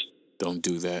ignorance. Don't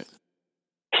do that.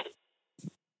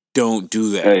 Don't do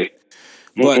that. Hey.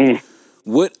 But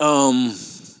what,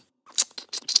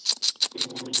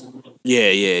 yeah.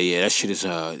 This shit is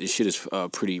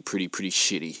pretty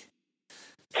shitty.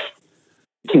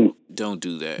 Don't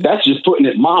do that. That's just putting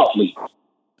it mildly.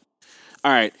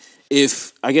 All right,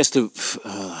 if I guess to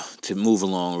move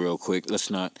along real quick, let's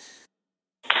not.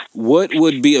 What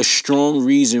would be a strong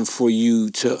reason for you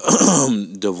to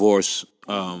divorce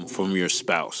from your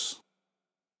spouse,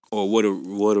 or what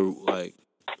are like?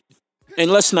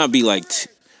 And let's not be like,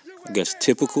 I guess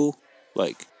typical,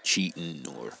 like cheating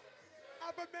or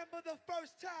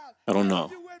I don't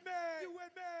know.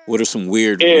 What are some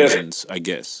weird reasons? I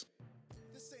guess.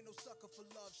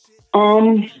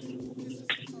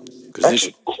 That's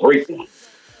a great one.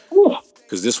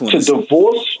 Because this one to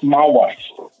divorce my wife.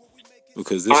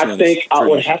 Because this I one think is I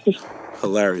would have to.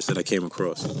 hilarious that I came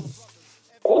across.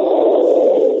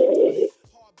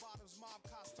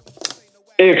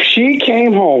 If she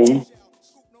came home,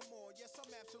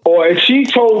 or if she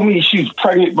told me she's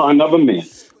pregnant by another man.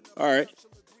 All right.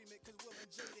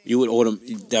 You would order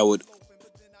that would.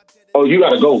 Oh, you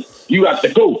gotta go. You got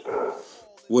to go.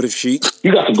 What if she?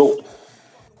 You got to go.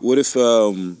 What if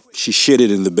she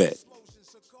shitted in the bed?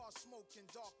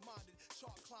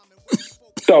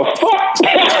 The fuck?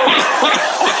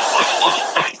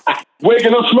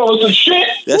 Waking up smelling some shit.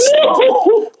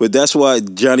 But that's why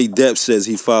Johnny Depp says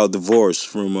he filed divorce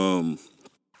from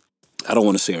I don't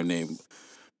want to say her name,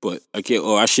 but I can't.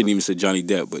 Oh, I shouldn't even say Johnny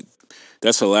Depp, but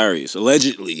that's hilarious.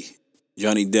 Allegedly,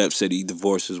 Johnny Depp said he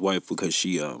divorced his wife because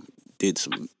she did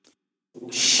some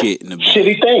shit in the bed.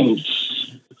 Shitty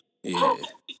things. Yeah,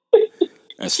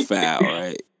 that's foul,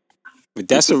 right? But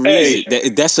that's a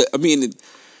reason. That's a. I mean,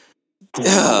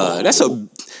 that's a.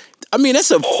 I mean,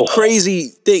 that's a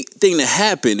crazy thing to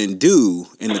happen and do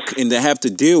and to have to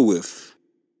deal with.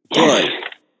 But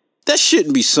that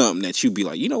shouldn't be something that you'd be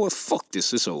like, you know what? Fuck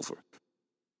this. It's over.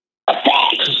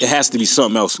 It has to be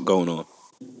something else going on.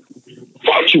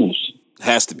 Factuals.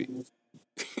 Has to be.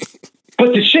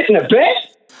 Put the shit in the bed?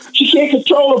 She can't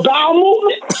control her bowel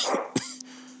movement?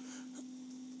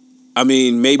 I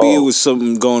mean, maybe it was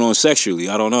something going on sexually.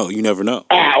 I don't know. You never know.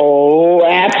 Oh,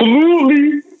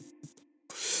 absolutely.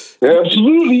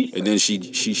 Absolutely. And then she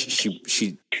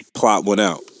plopped one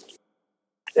out.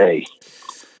 Hey,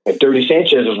 and Dirty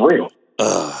Sanchez is real.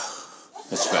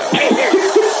 That's foul.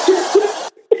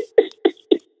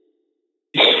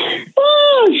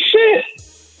 Oh, shit.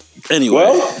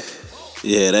 Anyway,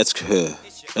 yeah, that's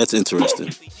interesting.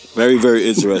 Very, very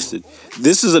interesting.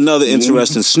 This is another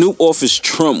interesting. Snoop offers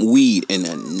Trump weed in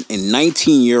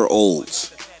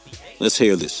 19-year-olds. Let's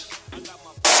hear this.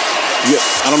 Yeah,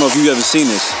 I don't know if you've ever seen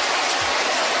this.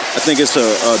 I think it's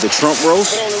the Trump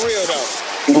roast. But on the real though,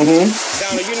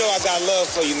 Donald, you know I got love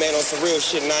for you, man, on some real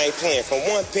shit, and I ain't playing. From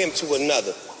one pimp to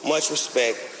another, much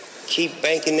respect. Keep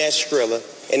banking that Skrilla.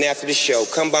 And after the show,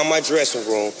 come by my dressing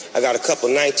room. I got a couple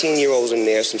 19-year-olds in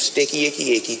there, some sticky,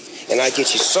 icky, and I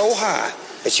get you so high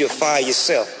that you'll fire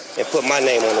yourself and put my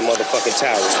name on the motherfucking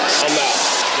towel. I'm out.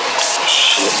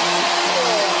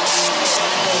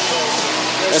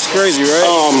 That's crazy,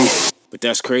 right? But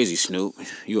that's crazy, Snoop.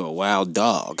 You're a wild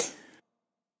dog.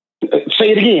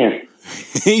 Say it again.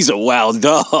 He's a wild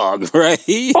dog, right?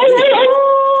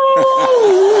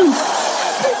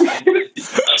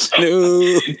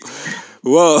 Snoop.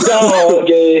 Whoa.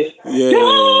 Doggy. Yeah.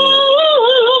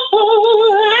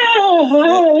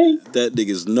 That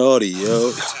nigga's naughty,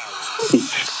 yo.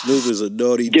 Snoop is a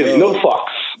naughty dog. Gives no fucks.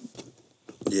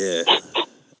 Yeah.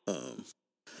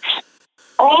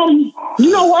 You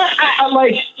know what? I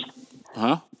like.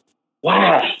 Huh?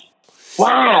 Why?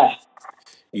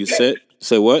 You said?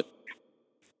 Say what?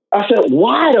 I said,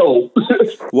 why though?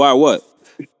 Why what?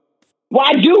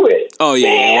 Why do it? Oh yeah,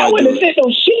 man, I wouldn't have said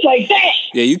no shit like that.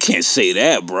 Yeah, you can't say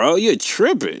that, bro. You're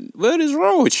tripping. What is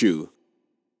wrong with you?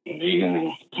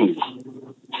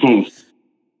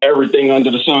 Everything under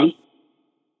the sun.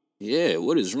 Yeah,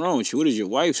 what is wrong with you? What is your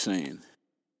wife saying?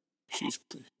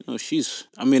 She's.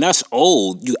 I mean, that's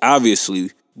old. You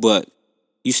obviously, but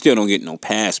you still don't get no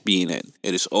pass being at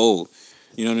it's old.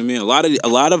 You know what I mean? A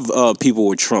lot of people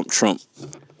were Trump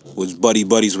was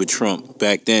buddies with Trump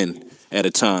back then at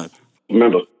a time.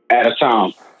 Remember, at a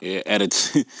time. Yeah, at a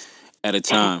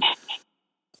time.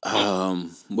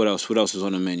 What else? What else is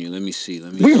on the menu? Let me see.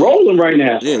 We rolling right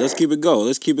now. Yeah, let's keep it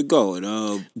going.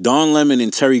 Don Lemon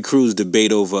and Terry Crews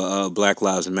debate over Black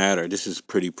Lives Matter. This is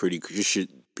pretty. This should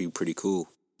be pretty cool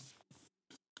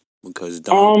because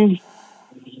Don.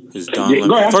 Is Don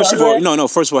Lemon? Ahead, First of all,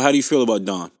 First of all, how do you feel about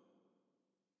Don?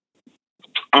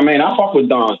 I mean, I fuck with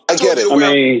Don. I get it. I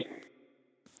mean,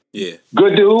 yeah,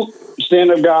 good dude,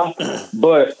 stand-up guy,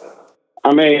 but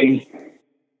I mean,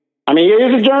 he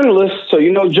is a journalist, so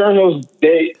you know, journalists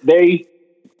they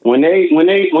when they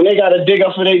got to dig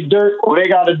up for their dirt or they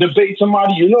got to debate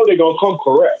somebody, you know, they're gonna come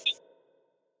correct.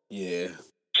 Yeah.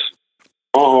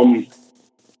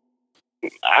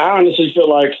 I honestly feel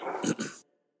like,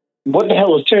 what the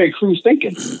hell was Terry Crews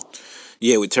thinking?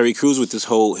 Yeah, with Terry Crews, with his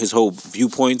whole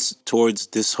viewpoints towards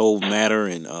this whole matter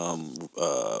and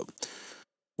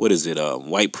what is it?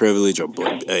 White privilege or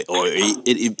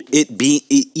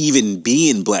even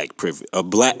being black privilege,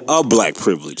 black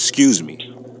privilege. Excuse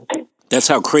me. That's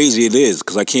how crazy it is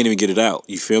because I can't even get it out.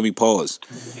 You feel me? Pause.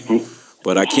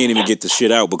 But I can't even get the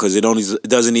shit out because it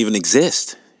doesn't even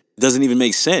exist. It doesn't even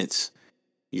make sense.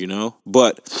 You know.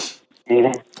 But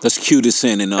Let's cue this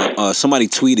in. And somebody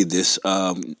tweeted this,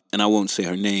 and I won't say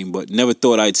her name, but never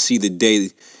thought I'd see the day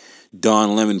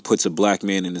Don Lemon puts a black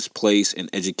man in his place and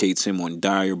educates him on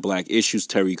dire black issues.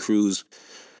 Terry Coon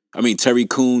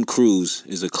Cruz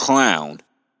is a clown.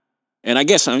 And I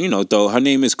guess, though, her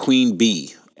name is Queen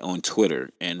B on Twitter.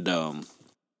 And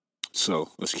so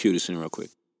let's cue this in real quick.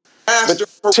 But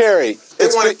Terry, they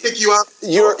want to kick you out.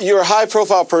 You're a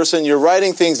high-profile person. You're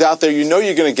writing things out there. You know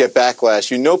you're going to get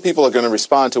backlash. You know people are going to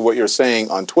respond to what you're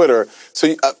saying on Twitter.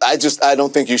 So I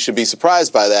don't think you should be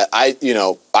surprised by that. I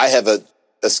have a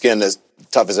skin as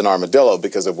tough as an armadillo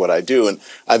because of what I do, and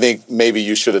I think maybe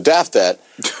you should adapt that.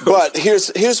 But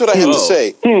here's what I have to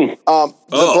say. The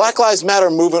Black Lives Matter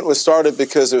movement was started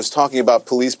because it was talking about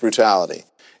police brutality.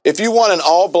 If you want an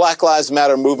all Black Lives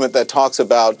Matter movement that talks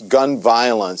about gun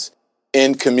violence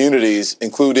in communities,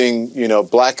 including,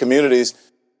 black communities,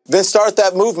 then start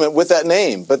that movement with that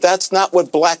name. But that's not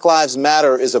what Black Lives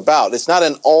Matter is about. It's not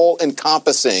an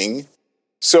all-encompassing.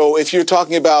 So if you're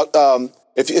talking about,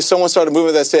 if someone started a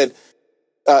movement that said,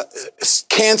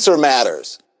 cancer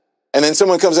matters, and then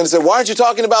someone comes in and said, why aren't you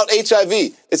talking about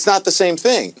HIV? It's not the same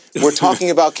thing. We're talking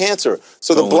about cancer.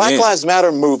 So the Black Lives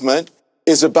Matter movement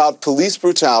is about police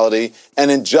brutality and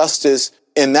injustice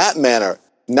in that manner,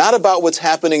 not about what's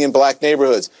happening in black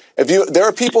neighborhoods. There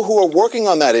are people who are working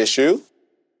on that issue,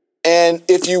 and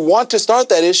if you want to start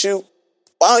that issue,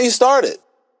 why don't you start it?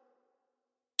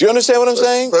 Do you understand what I'm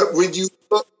saying? But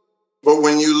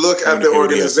when you look at the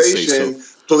organization,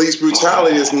 police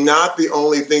brutality is not the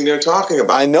only thing they're talking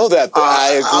about. I know that, but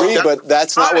I agree, but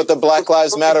that's not what the Black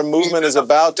Lives Matter movement is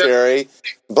about, Terry.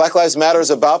 Black Lives Matter is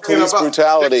about police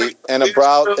brutality and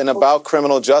about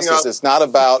criminal justice. It's not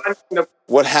about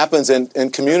what happens in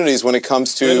communities when it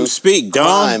comes to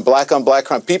crime, black on black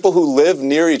crime. People who live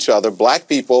near each other, black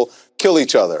people, kill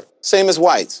each other. Same as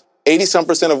whites.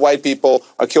 80-some% of white people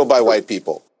are killed by white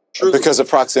people. True. Because of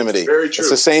proximity. Very true. It's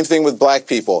the same thing with black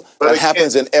people. That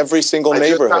happens in every single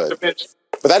neighborhood. But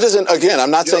that doesn't, again, I'm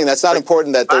not saying that's not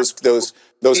important that those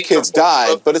kids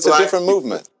died, but it's a different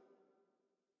movement.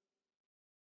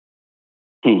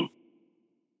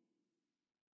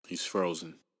 He's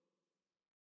frozen.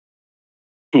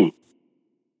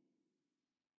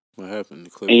 What happened? The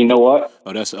clip. And you know what?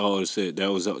 Oh, that's it.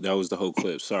 That was the whole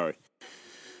clip. Sorry.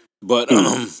 But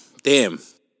damn,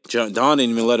 Don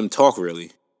didn't even let him talk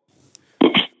really.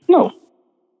 No.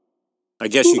 I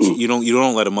guess you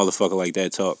don't let a motherfucker like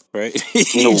that talk, right?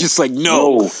 You're just like,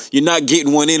 no, you're not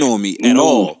getting one in on me at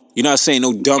all. You're not saying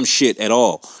no dumb shit at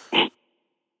all.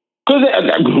 Because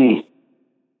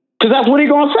that's what he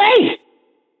gonna say.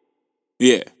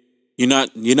 Yeah, you're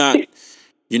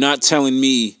not telling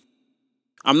me.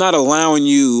 I'm not allowing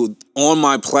you on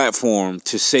my platform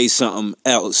to say something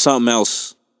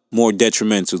else more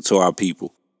detrimental to our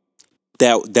people.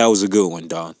 That was a good one,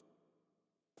 Don.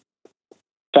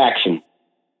 Faction.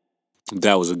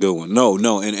 That was a good one. No,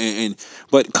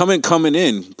 but coming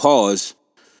in, pause.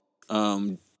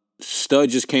 Stud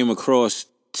just came across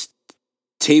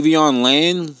Tavion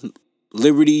Land,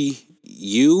 Liberty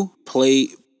U player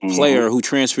who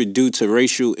transferred due to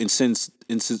racial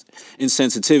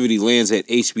insensitivity lands at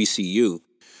HBCU.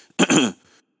 Let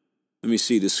me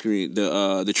see the screen.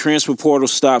 The transfer portal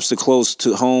stops to close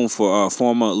to home for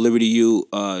former Liberty U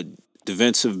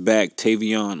defensive back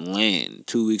Tavion Land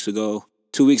 2 weeks ago.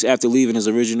 2 weeks after leaving his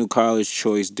original college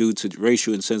choice due to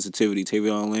racial insensitivity,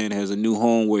 Tavion Land has a new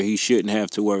home where he shouldn't have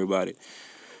to worry about it.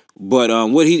 But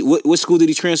what school did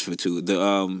he transfer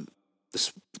to?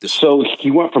 So he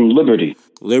went from Liberty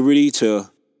to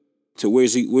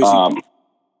where's he? To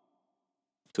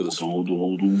the hold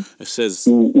on. It says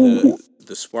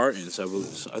the Spartans, I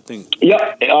believe. I think.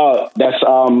 Yep, that's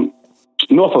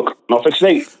Norfolk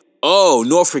State. Oh,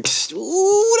 Norfolk.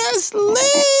 Ooh, that's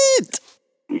lit.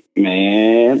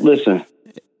 Man, listen.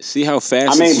 See how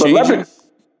fast it's changing?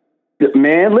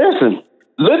 Man, listen.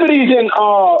 Liberty's in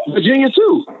Virginia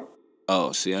too.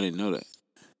 Oh, see, I didn't know that.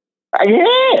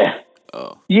 Yeah.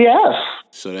 Oh. Yes.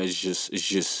 So they're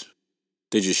just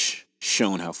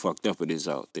showing how fucked up it is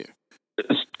out there.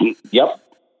 Yep.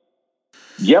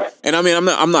 And I mean,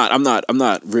 I'm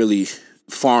not really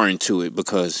foreign to it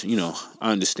because,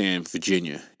 I understand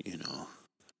Virginia,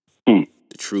 the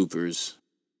troopers.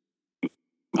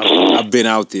 I've been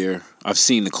out there. I've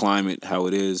seen the climate, how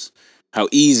it is, how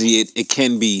easy it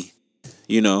can be,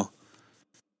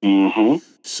 Mm-hmm.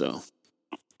 So.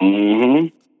 Mm-hmm.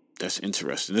 That's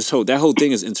interesting. That whole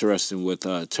thing is interesting with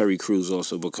Terry Crews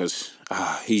also because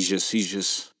he's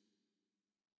just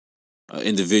an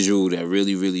individual that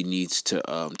really, really needs to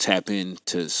tap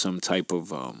into some type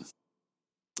of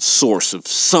source of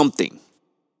something.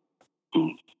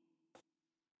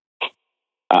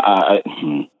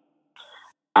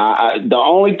 The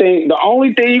only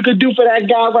thing you could do for that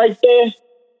guy right there,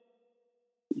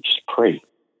 just pray.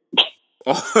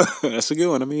 Oh, that's a good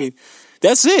one. I mean,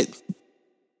 that's it.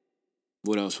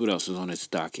 What else? What else is on this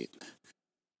docket?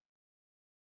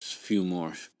 Just a few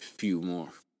more.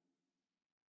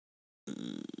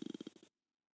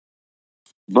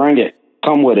 Bring it.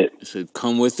 Come with it. I said,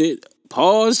 come with it.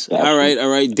 Pause. All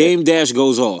right. Dame Dash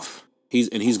goes off.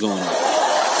 He's going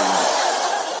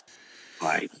off.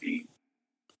 Might be.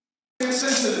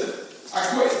 Insensitive. I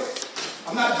quit.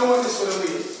 I'm not doing this for the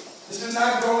league. This is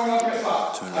not growing up hip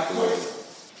hop. I quit.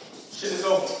 Shit is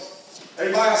over.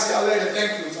 Everybody, I see y'all later.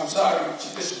 Thank you. I'm sorry. She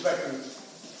disrespected me.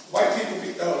 White people be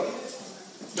y'all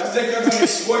think you're gonna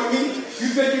exploit me? You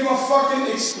think you're gonna fucking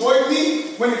exploit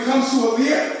me when it comes to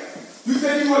Aaliyah? You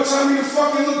think you're gonna tell me to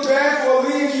fucking look bad for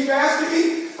Aaliyah and keep asking me?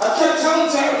 I kept telling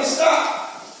Tara to stop.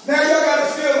 Now y'all gotta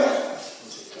feel like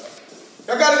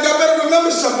y'all better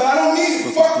remember something. I don't need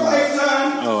it. Fuck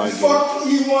Lifetime. Fuck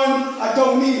E1. I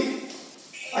don't need it.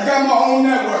 I got my own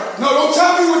network. No, don't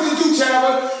tell me what to do,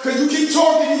 Tara, because you keep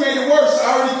talking, you made it worse. I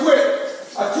already quit.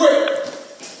 I quit.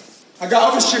 I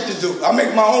got other shit to do. I'll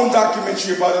make my own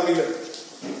documentary about Aaliyah.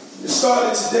 It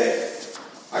started today.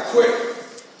 I quit.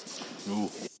 Ooh.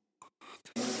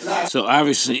 So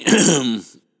obviously,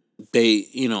 they,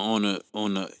 on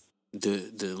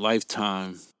the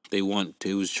Lifetime, they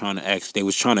was trying to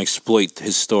exploit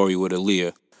his story with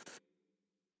Aaliyah,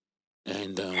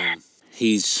 and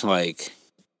he's like,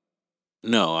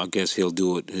 no, I guess he'll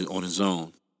do it on his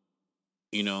own.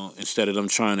 Instead of them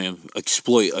trying to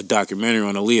exploit a documentary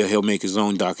on Aaliyah, he'll make his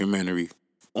own documentary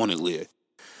on Aaliyah.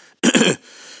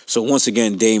 So once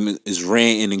again, Dame is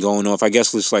ranting and going off. I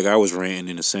guess it's like I was ranting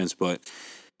in a sense, but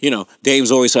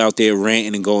Dame's always out there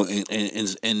ranting and going,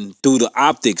 and through the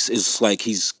optics, it's like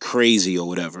he's crazy or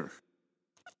whatever.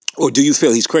 Or do you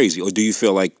feel he's crazy, or do you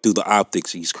feel like through the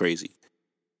optics he's crazy?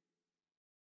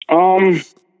 I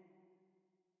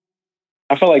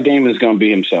feel like Dame is going to be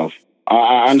himself.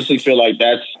 I honestly feel like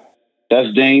that's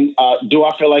Dame. Do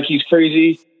I feel like he's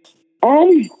crazy?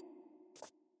 And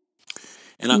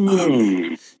I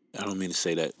don't mean to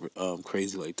say that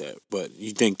crazy like that, but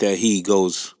you think that he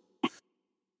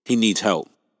needs help.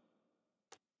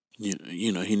 He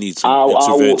needs some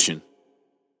intervention.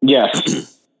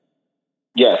 Yes.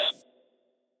 Yes.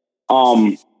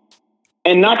 And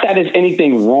not that is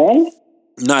anything wrong.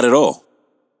 Not at all.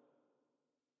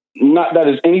 Not that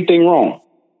is anything wrong.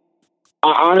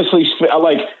 I honestly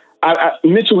like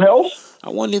mental health. I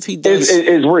wonder if he does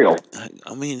is real.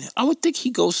 I mean, I would think he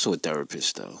goes to a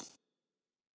therapist though.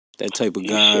 That type of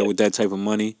guy with that type of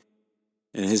money,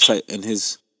 and his.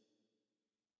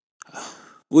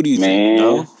 What do you think?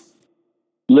 No.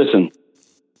 Listen,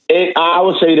 I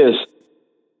would say this: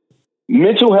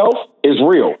 mental health is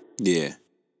real. Yeah,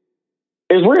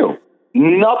 it's real.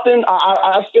 Nothing.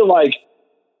 I feel like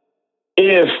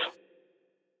if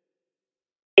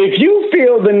you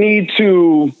feel the need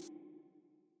to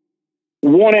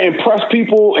want to impress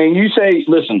people and you say,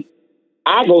 listen,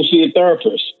 I go see a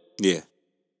therapist. Yeah.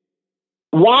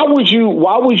 Why would you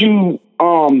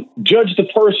judge the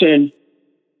person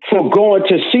for going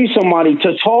to see somebody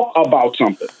to talk about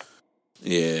something?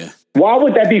 Yeah. Why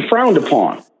would that be frowned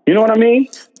upon? You know what I mean?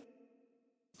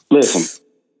 Listen.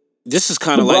 This is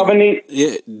kind of like,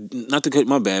 not to cut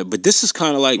my bad, but this is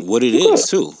kind of like what it is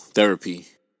too, therapy,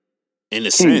 in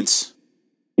a sense.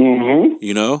 Mm-hmm.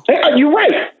 You're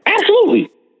right. Absolutely.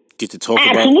 Get to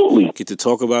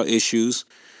talk about issues.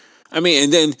 I mean,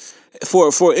 and then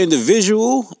for an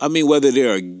individual, I mean, whether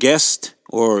they're a guest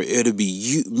or it'll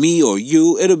be me or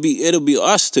you, it'll be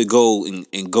us to go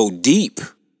and go deep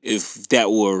if that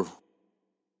were,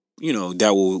 if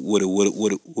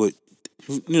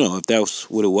that's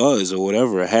what it was or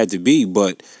whatever it had to be,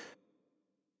 but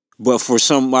for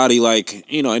somebody like,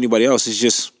 anybody else, it's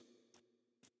just,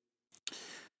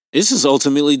 this is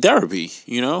ultimately therapy,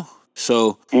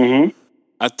 So I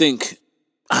think,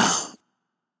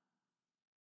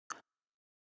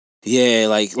 yeah,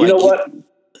 like you know what?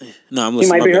 No, I'm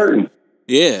listening. He might be hurting.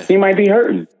 Yeah, he might be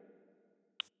hurting,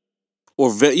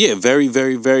 or very,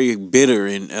 very, very bitter,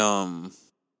 and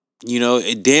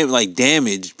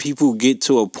damage. People get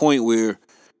to a point where,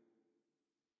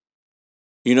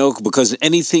 because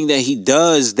anything that he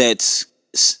does, that's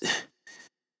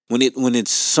when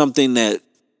it's something that,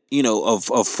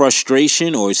 of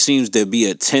frustration, or it seems to be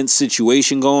a tense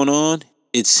situation going on,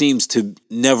 it seems to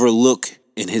never look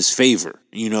in his favor.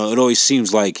 It always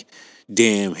seems like,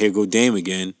 damn, here go Dame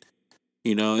again.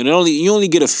 And you only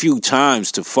get a few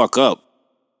times to fuck up,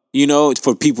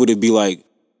 for people to be like,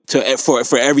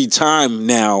 for every time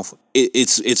now,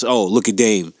 it's oh, look at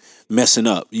Dame messing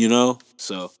up, you know?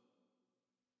 So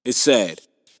it's sad.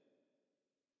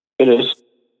 It is.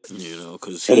 You know,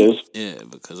 because it is. Yeah,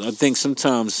 because I think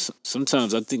sometimes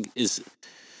I think it's,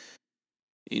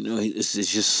 you know, it's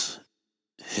just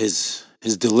his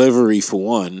delivery for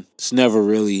one. It's never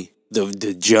really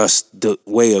the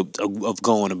way of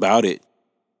going about it.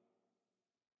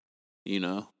 You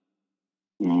know.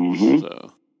 Mm-hmm.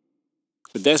 So,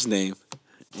 but that's Dame.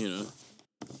 You know.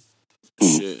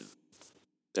 Shit.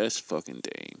 That's fucking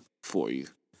Dame for you.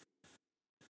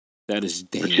 That is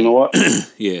Dame. But you know what?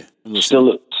 Yeah.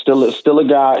 Still a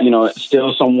guy, you know,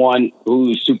 still someone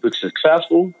who's super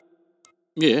successful.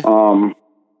 Yeah.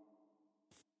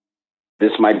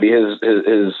 This might be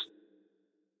this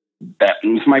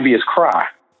might be his cry.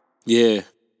 Yeah.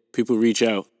 People reach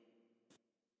out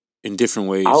in different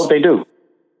ways. I hope they do.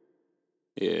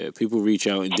 Yeah, people reach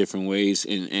out in different ways,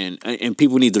 and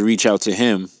people need to reach out to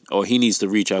him, or he needs to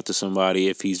reach out to somebody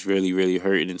if he's really, really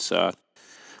hurting inside.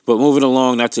 But moving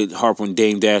along, not to harp on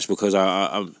Dame Dash, because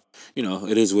I'm, you know,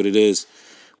 it is what it is.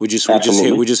 We're just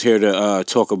here to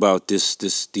talk about these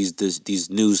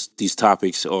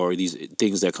topics or these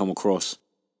things that come across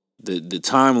the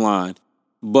timeline.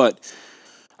 But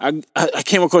I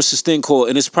came across this thing called,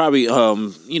 and it's probably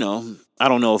you know, I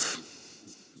don't know if,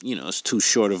 you know, it's too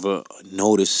short of a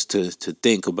notice to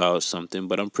think about something,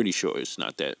 but I'm pretty sure it's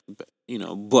not that, you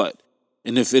know. But,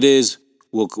 and if it is,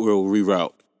 we'll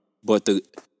reroute. But the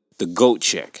GOAT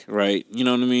check, right? You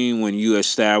know what I mean? When you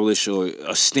establish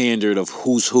a standard of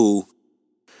who's who,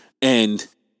 and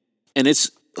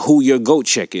it's who your GOAT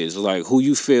check is, like who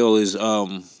you feel is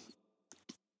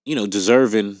you know,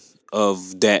 deserving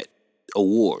of that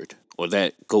award or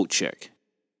that GOAT check.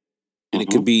 And it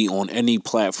could be on any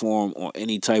platform or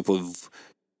any type of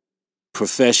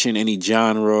profession, any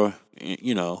genre.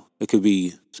 You know, it could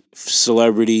be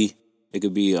celebrity. It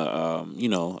could be, you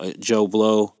know, a Joe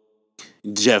Blow,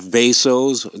 Jeff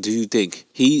Bezos. Do you think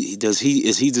is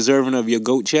he deserving of your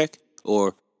GOAT check?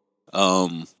 Or, let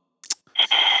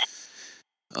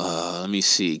me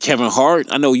see, Kevin Hart.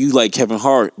 I know you like Kevin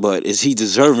Hart, but is he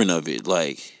deserving of it?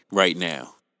 Like right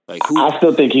now, like who? I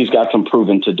still think he's got some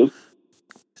proving to do.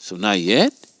 So not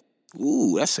yet?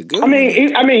 Ooh, that's a good one.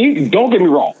 Don't get me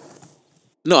wrong.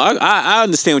 No, I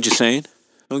understand what you're saying.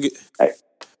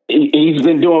 He's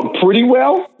been doing pretty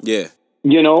well. Yeah.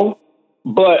 You know,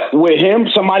 but with him,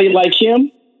 somebody like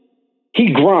him,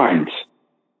 he grinds.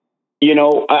 You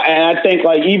know, and I think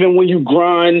like even when you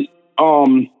grind,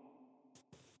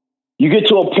 you get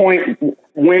to a point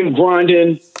when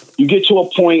grinding, you get to a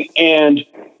point and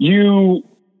you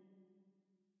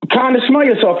kind of smell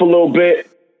yourself a little bit.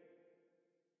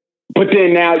 But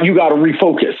then now you got to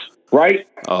refocus, right?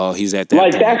 Oh, he's at that.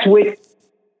 Like point. That's with,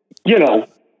 you know.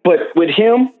 But with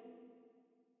him,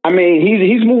 I mean,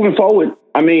 he's moving forward.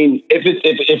 I mean, if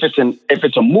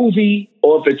it's a movie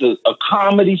or if it's a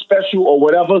comedy special or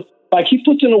whatever, like he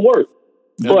puts in the work.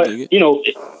 But you know,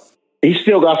 he's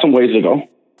still got some ways to go.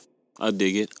 I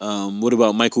dig it. What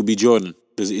about Michael B. Jordan?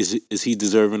 Is he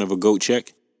deserving of a GOAT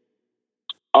check?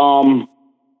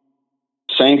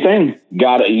 Same thing.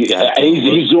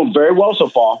 He's doing very well so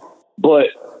far, but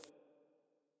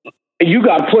he's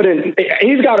got to put in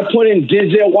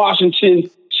Denzel Washington,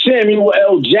 Samuel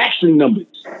L. Jackson numbers.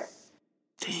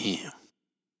 Damn.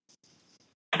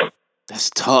 That's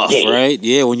tough, right?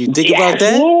 Yeah, when you think about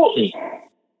that. Absolutely.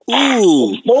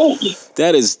 Ooh. Absolutely.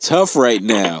 That is tough right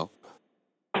now.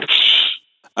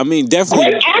 I mean,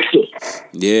 definitely. Great actor.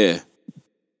 Yeah.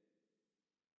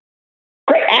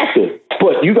 Great actor.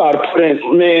 But you got to put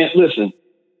in, man, listen,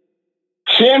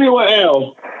 Samuel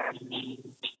L.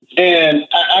 And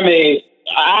I mean,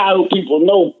 I hope people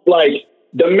know, like,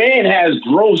 the man has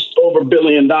grossed over $1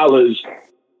 billion,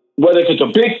 whether if it's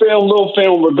a big film, little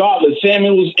film, regardless.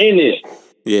 Samuel's in it.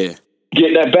 Yeah.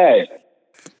 Get that bag.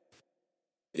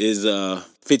 Is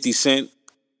 50 Cent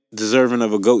deserving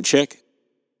of a GOAT check?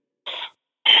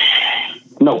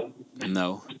 No.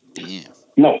 No. Damn.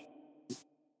 No.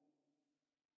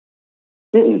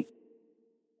 Mm-mm.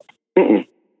 Mm-mm.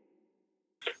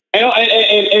 And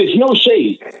it's no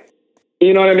shade.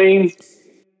 You know what I mean?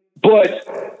 But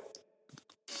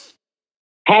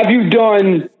have you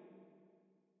done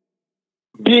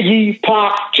Biggie,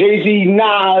 Pac, Jay-Z,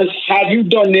 Nas? Have you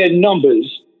done their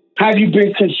numbers? Have you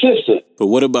been consistent? But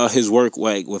what about his work,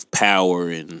 like with Power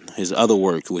and his other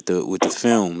work with the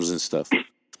films and stuff?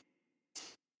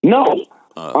 No.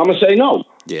 I'm gonna say no.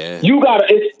 Yeah. You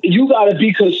gotta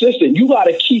be consistent. You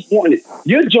gotta keep wanting it.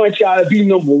 Your joint's gotta be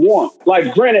number one.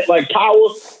 Like, granted, like Power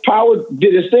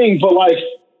did his thing, but like,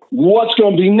 what's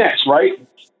gonna be next, right?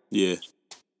 Yeah.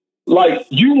 like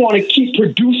you want to keep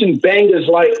producing bangers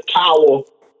like Power,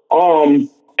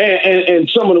 and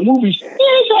some of the movies. You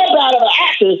ain't so bad of an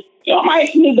actor. You know, I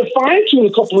might need to fine tune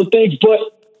a couple of things, but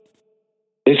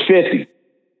it's 50.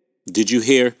 Did you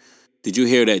hear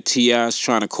that T.I.'s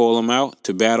trying to call him out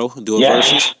to battle, do a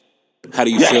versus? How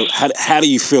do you feel? How do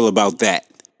you feel about that?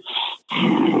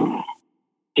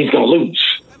 He's gonna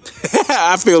lose.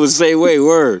 I feel the same way.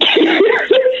 Word. He's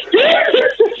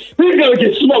gonna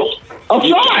get smoked. I'm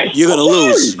sorry. You're gonna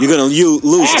lose. You're gonna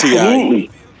lose, T.I.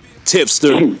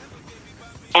 Tipster.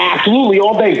 Absolutely,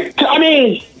 all day. I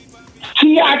mean,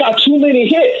 T.I. got too many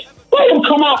hits. Let him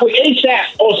come out with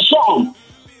ASAP or something.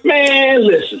 Man,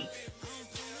 listen.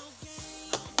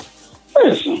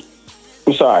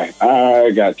 I'm sorry.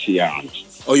 I got T.I.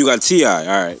 Oh, you got T.I.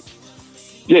 All right.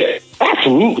 Yeah,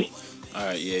 absolutely. All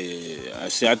right. Yeah. I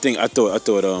see. I thought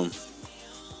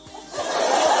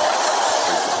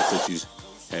you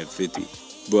had 50,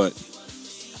 but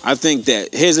I think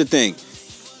that here's the thing.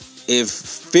 If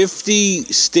 50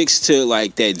 sticks to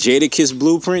like that Jadakiss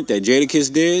blueprint that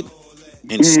Jadakiss did,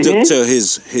 and stuck to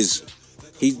his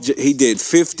he did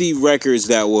 50 records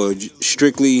that were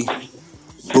strictly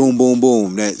boom, boom,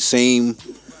 boom. That same,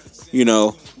 you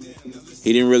know,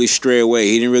 he didn't really stray away.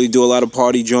 He didn't really do a lot of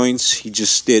party joints. He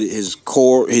just did his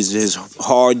core, his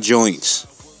hard joints.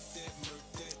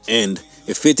 And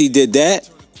if 50 did that,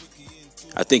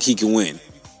 I think he can win.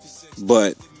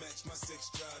 But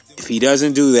if he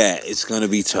doesn't do that, it's going to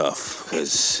be tough.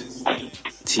 Because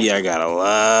T.I. got a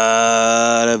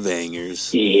lot of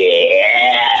bangers.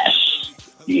 Yes.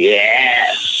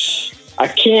 I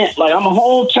can't, like, I'm a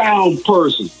hometown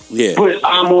person. Yeah. But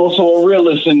I'm also a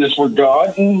realist in this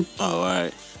regard. And, all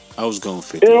right. I was going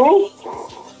 50. You know?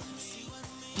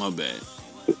 My bad.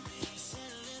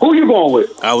 Who you going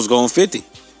with? I was going 50.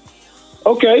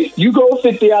 Okay. You go with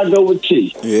 50, I go with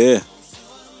T. Yeah.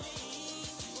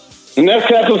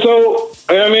 Next episode,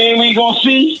 I mean, we going to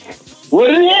see what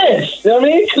it is. You know what I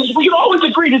mean? Because we can always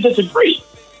agree to disagree.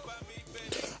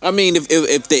 I mean, if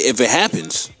it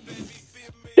happens.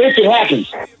 If it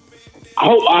happens.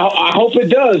 I hope it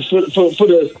does for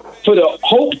the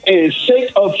hope and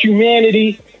sake of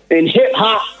humanity and hip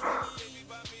hop.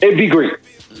 It'd be great.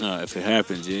 No, if it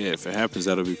happens, yeah. If it happens,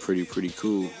 that'll be pretty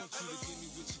cool.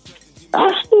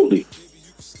 Absolutely.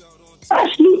 I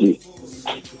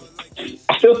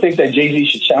still think that Jay-Z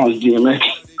should challenge DMX.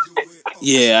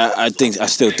 Yeah, I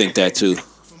still think that too.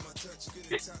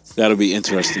 That'll be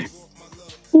interesting.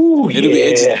 Ooh,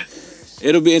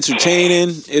 It'll be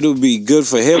entertaining. It'll be good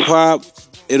for hip hop.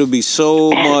 It'll be so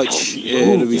much.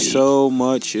 Yeah, it'll be so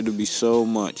much.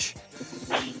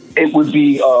 It would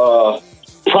be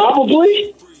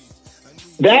probably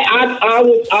that I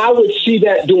would see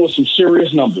that doing some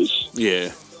serious numbers.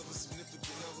 Yeah.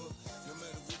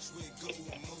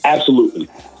 Absolutely.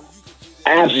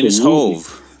 And it's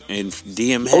Hove and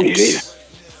DMX.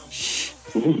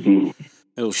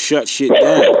 It'll shut shit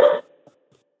down.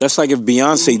 That's like if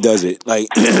Beyonce does it. Like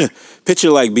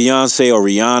picture like Beyonce or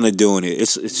Rihanna doing it.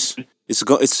 It's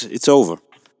over.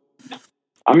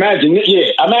 Imagine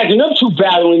them two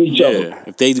battling each other.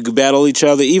 If they battle each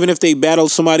other, even if they battle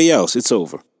somebody else, it's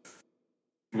over.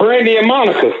 Brandy and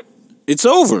Monica. It's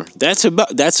over. That's a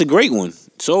great one.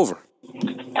 It's over.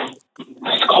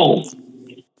 Let's go.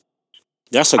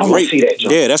 That's a great.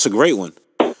 Yeah, that's a great one.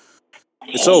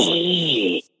 It's over.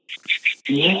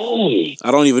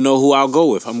 I don't even know who I'll go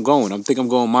with. I think I'm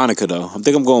going Monica though.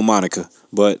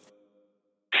 But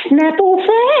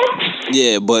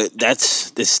yeah, but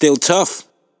that's still tough.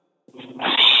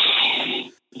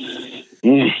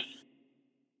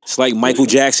 It's like Michael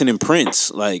Jackson and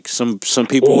Prince. Like some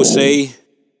people would say,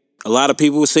 a lot of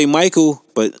people would say Michael,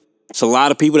 but it's a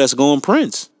lot of people that's going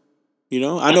Prince. You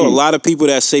know, I know a lot of people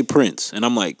that say Prince, and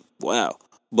I'm like, wow.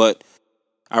 But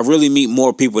I really meet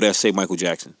more people that say Michael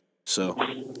Jackson. So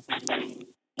yeah,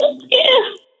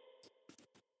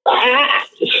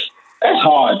 that's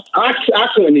hard. I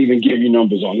couldn't even give you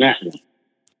numbers on that one.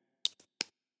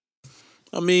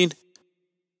 I mean,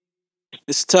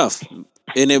 it's tough,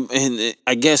 and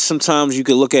I guess sometimes you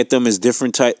could look at them as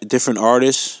different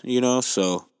artists. You know,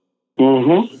 so.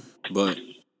 But.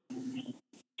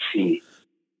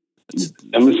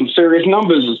 I mean, some serious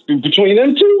numbers between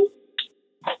them two.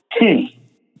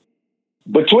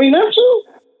 Between them two?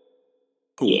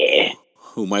 Yeah.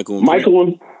 Who, Michael and Michael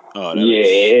and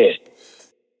yeah.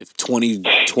 If 20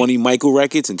 Michael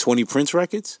records and 20 Prince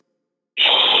records?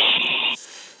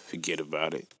 Forget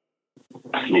about it.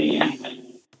 Man,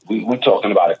 we're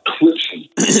talking about eclipsing.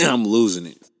 I'm losing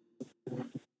it.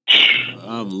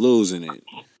 I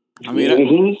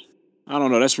mean, I don't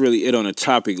know. That's really it on the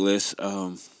topic list.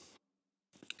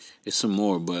 It's some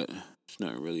more, but it's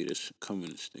not really this coming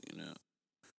and sticking out.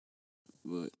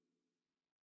 But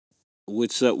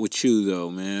what's up with you though,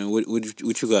 man? What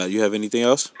you got? You have anything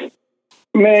else?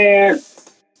 Man,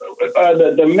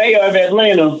 the mayor of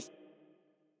Atlanta,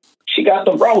 she got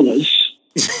the Ronas.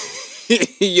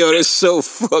 Yo, that's so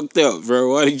fucked up,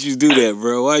 bro. Why did you do that,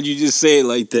 bro? Why'd you just say it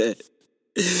like that?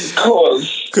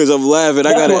 Cause I'm laughing.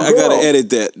 I gotta edit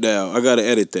that now. I gotta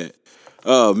edit that.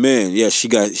 Oh man, yeah,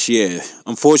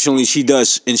 unfortunately she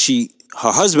does, and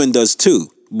her husband does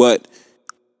too. But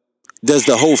does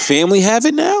the whole family have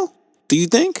it now? Do you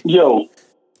think? Yo,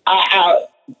 I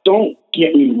don't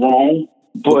get me wrong,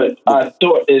 but I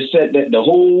thought it said that the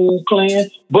whole clan,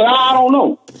 but I don't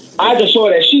know. I just saw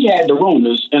that she had the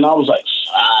Ronas, and I was like,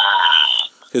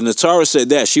 Because Natara said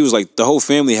that. She was like, the whole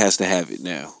family has to have it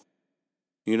now.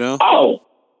 You know? Oh.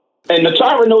 And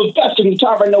Natara knows best, and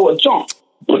Natara knows a jump.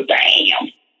 But damn.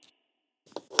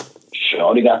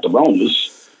 Shorty got the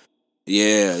Ronas.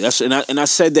 Yeah, I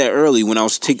said that early when I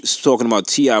was talking about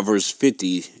T.I. versus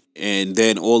 50, and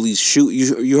then all these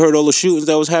you heard all the shootings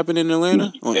that was happening in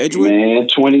Atlanta on Edgewood? Man,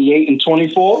 28 and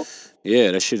 24.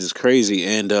 Yeah, that shit is crazy,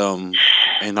 and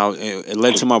it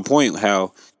led to my point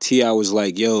how T.I. was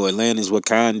like, "Yo, Atlanta's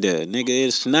Wakanda, nigga.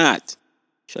 It's not.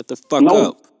 Shut the fuck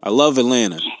up. I love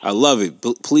Atlanta. I love it.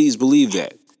 Please believe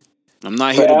that. I'm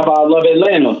not here. I love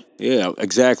Atlanta. Yeah,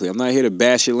 exactly. I'm not here to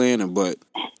bash Atlanta, but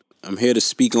I'm here to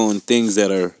speak on things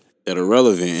that are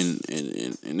relevant,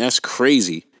 and that's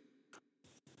crazy.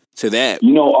 To that,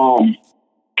 you know,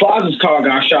 Plaza's car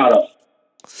got shot up.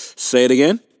 Say it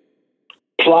again.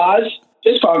 Plaza,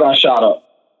 his car got shot up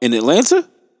in Atlanta.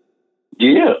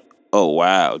 Yeah. Oh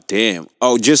wow, damn.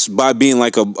 Oh, just by being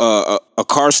like a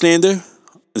car stander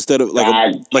instead of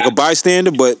like a bystander,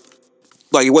 but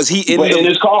like was he in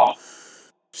his car?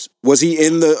 Was he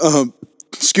in the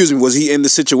excuse me? Was he in the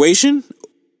situation?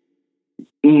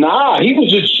 Nah, he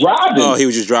was just driving. Oh, he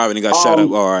was just driving and got shot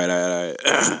up. All right. I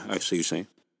see what you're saying.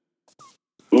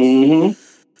 Mm-hmm.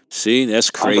 See, that's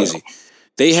crazy.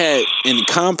 They had in the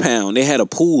compound. They had a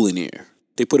pool in there.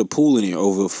 They put a pool in there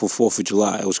over for 4th of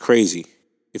July. It was crazy.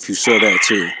 If you saw that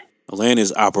too,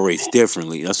 Atlanta operates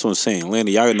differently. That's what I'm saying.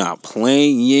 Atlanta, y'all are not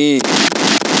playing.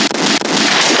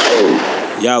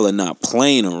 Y'all are not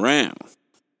playing around.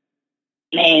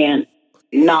 Man,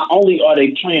 not only are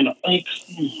they playing,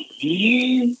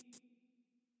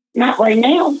 not right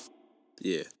now.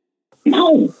 Yeah.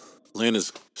 No.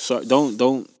 Atlanta's sorry.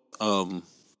 Don't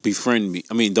befriend me.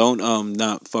 I mean, don't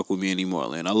not fuck with me anymore,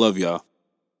 Atlanta. I love y'all,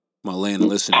 my Atlanta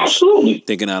listeners. Absolutely.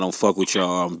 Thinking I don't fuck with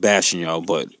y'all, I'm bashing y'all,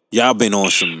 but y'all been on.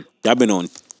 They've been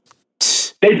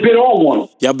on one.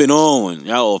 Y'all been on one.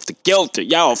 Y'all off the kilter.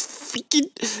 Y'all are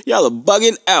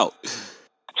bugging out.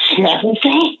 Snapping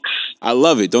facts. I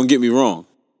love it. Don't get me wrong.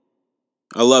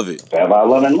 I love it. Forever I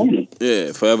love Atlanta.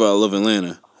 Yeah, forever I love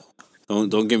Atlanta.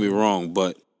 Don't get me wrong,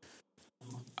 but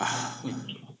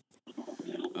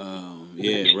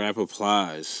yeah, rap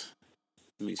applies.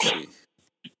 Let me see.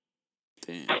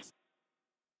 Damn.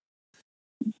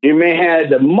 Your man had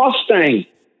the Mustang.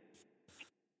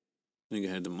 Nigga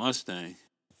had the Mustang.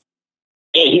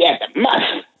 Yeah, he had the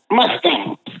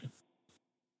Mustang.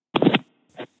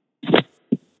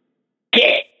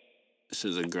 Yeah. This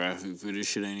is a graphic video. This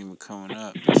shit ain't even coming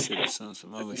up. This shit is on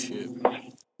some other shit.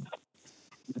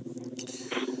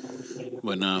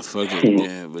 But nah, fuck it.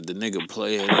 Yeah, but the nigga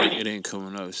play it ain't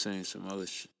coming up. It's saying some other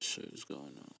shit is going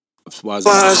on.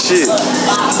 Shit.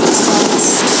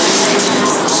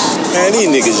 Man, these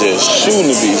niggas just shooting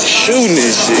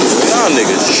this shit. Y'all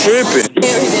niggas tripping.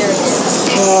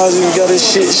 Plaza got his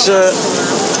shit shut.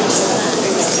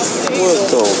 What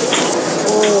the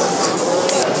fuck?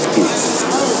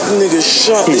 Niggas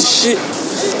shot this shit.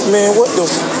 Man, what the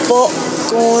fuck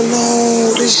going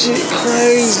on? This shit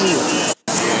crazy.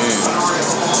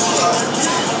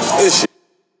 This shit.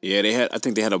 Yeah, I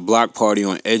think they had a block party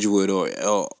on Edgewood or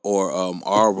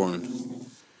Auburn.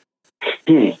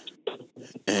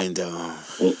 And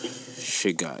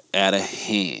shit got out of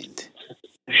hand.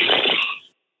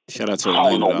 Shout out to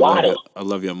Atlanta. I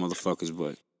love y'all motherfuckers,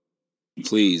 but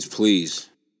please.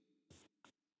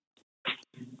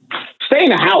 Stay in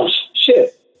the house.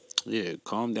 Shit. Yeah,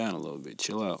 calm down a little bit.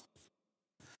 Chill out.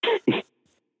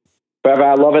 Forever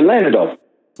I love Atlanta, though.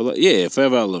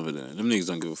 Forever I love Atlanta. Them niggas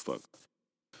don't give a fuck.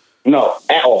 No,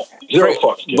 at all. Zero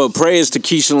fucks. But prayers to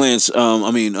Keisha Lance,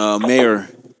 Mayor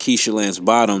Keisha Lance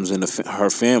Bottoms and her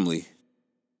family,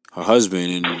 her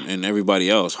husband, and everybody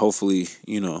else. Hopefully,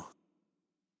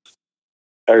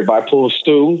 everybody pulls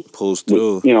through.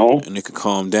 And they can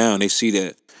calm down. They see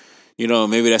that,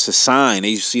 maybe that's a sign.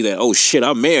 They see that, oh shit,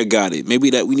 our mayor got it. Maybe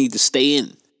that we need to stay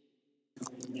in.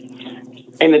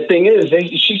 And the thing is,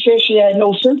 she said she had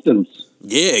no symptoms.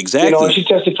 Yeah, exactly. You know, and she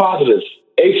tested positive.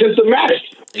 Asymptomatic.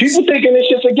 People thinking it's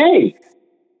just a game.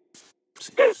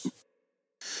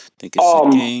 Think it's a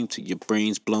game till your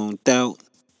brain's blown out.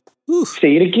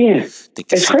 Say it again.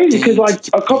 It's crazy because like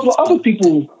a couple of other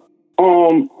people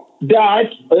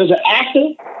died. There's an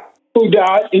actor who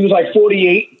died. He was like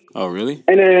 48. Oh, really?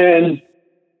 And then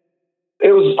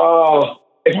it was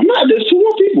if I'm not, there's two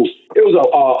more people. It was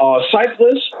a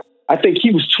cyclist. I think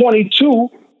he was 22.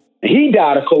 And he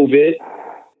died of COVID.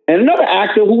 And another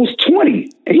actor who was 20.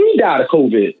 And he died of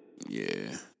COVID.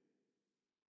 Yeah.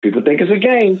 People think it's a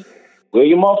game. Wear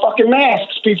your motherfucking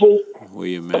masks, people. Wear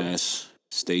your mask.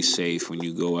 Stay safe when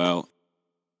you go out.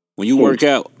 When you work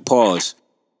out, pause.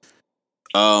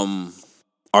 Are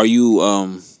you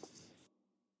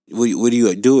what do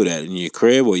you do it at? In your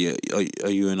crib, or are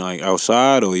you in like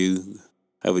outside, or you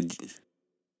have a?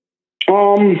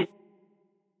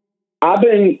 I've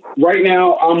been right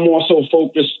now. I'm more so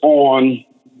focused on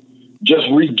just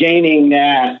regaining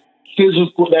that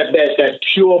physical, that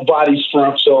pure body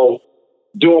strength. So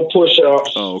doing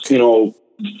push-ups, you know,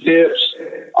 dips,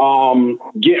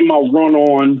 getting my run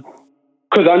on.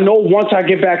 Because I know once I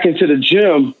get back into the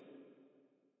gym,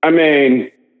 I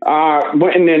mean, I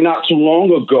went in there not too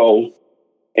long ago,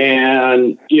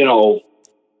 and you know,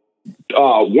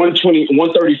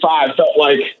 135 felt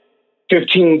like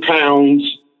 15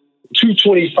 pounds.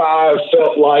 225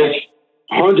 felt like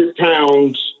 100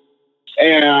 pounds.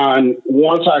 And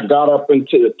once I got up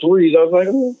into the threes, I was like,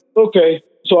 okay.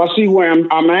 So I see where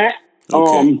I'm at.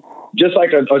 Okay. Just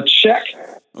like a check.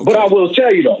 Okay. But I will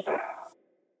tell you though,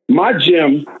 my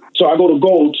gym, so I go to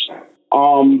Gold's,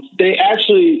 they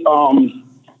actually,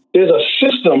 there's a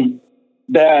system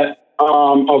that,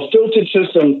 a filtered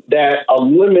system that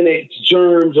eliminates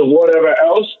germs or whatever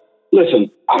else. Listen,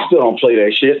 I still don't play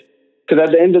that shit. Because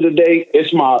at the end of the day,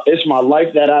 it's my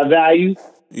life that I value.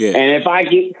 Yeah. And if I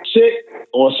get sick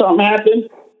or something happen,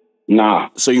 nah.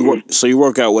 So you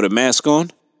work out with a mask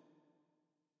on?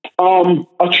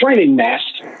 A training mask.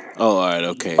 Oh, all right,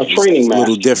 okay. A training mask. A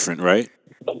little different, right?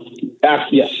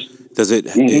 Yes. Does it?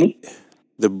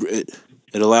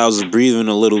 It allows the breathing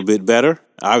a little bit better,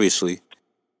 obviously.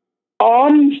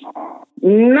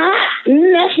 Not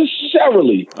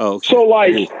necessarily. Oh, okay. So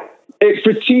like. It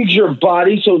fatigues your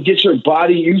body, so it gets your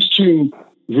body used to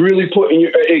really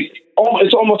putting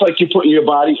it's almost like you're putting your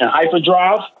body in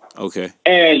hyperdrive. Okay.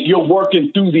 And you're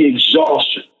working through the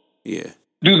exhaustion. Yeah.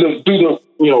 Through the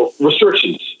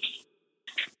restrictions.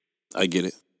 I get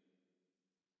it.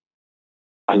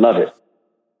 I love it.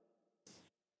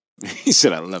 He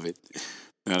said, "I love it."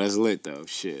 No, that's lit though.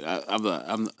 Shit, I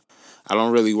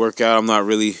don't really work out. I'm not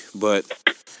really, but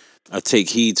I take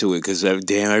heed to it because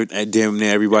damn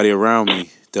near everybody around me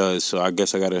does. So I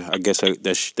guess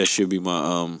that should be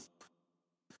my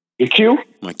your cue.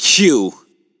 My cue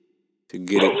to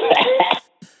get it.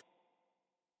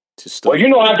 To start. Well, you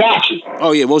know I got you.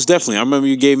 Oh yeah, most definitely. I remember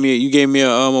you gave me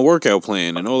a workout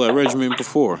plan and all that regimen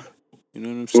before. You know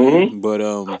what I'm saying? Mm-hmm.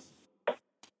 But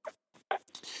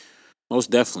most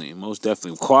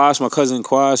definitely. Quas, my cousin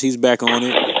Quas, he's back on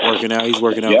it, working out. He's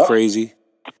working out crazy.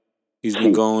 He's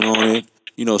been going on it.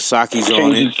 You know, Saki's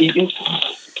on it.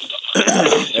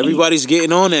 Everybody's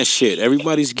getting on that shit.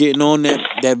 Everybody's getting on that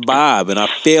vibe, and I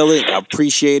feel it. I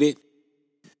appreciate it.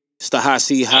 It's the Hot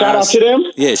Seat Haas. Shout out to them.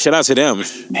 Yeah, shout out to them.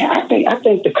 Man, I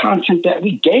think the content that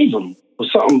we gave them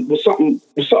was something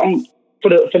for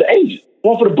the ages,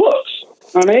 one for the books.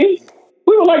 I mean,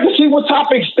 we would like to see what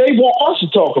topics they want us to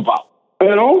talk about.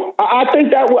 You know, I think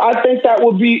that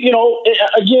would be, you know,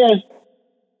 again.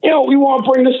 You know, we want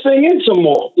to bring this thing in some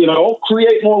more, you know,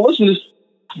 create more listeners.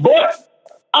 But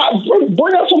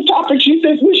bring up some topics you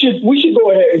think we should go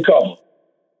ahead and cover.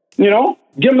 You know,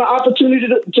 give them the opportunity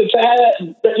to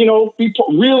have, you know, be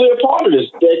really a part of this,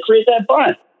 create that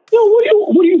bond. You know,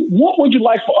 what would you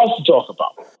like for us to talk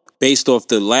about? Based off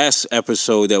the last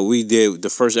episode that we did,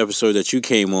 the first episode that you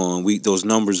came on, those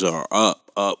numbers are up.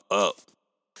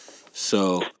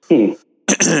 So.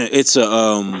 It's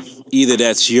a either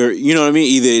that's your, you know what I mean,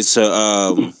 either it's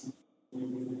a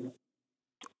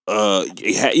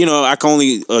you know, I can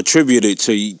only attribute it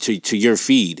to your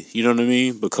feed, you know what I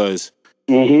mean, because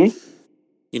you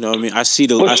know what I mean, I see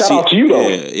the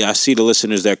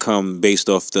listeners that come based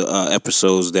off the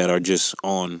episodes that are just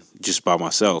by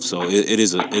myself, so it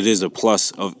is a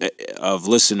plus of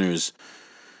listeners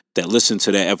that listen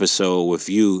to that episode with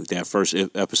you, that first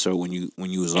episode when you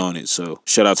was on it. So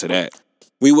shout out to that.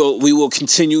 We will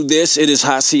continue this. It is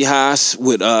Hot Seat Haas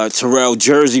with Terrell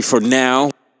Jersey for now.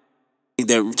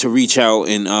 To reach out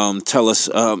and tell us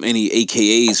any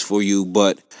AKAs for you,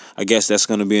 but I guess that's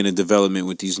going to be in a development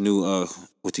with these new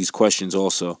with these questions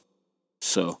also.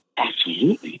 So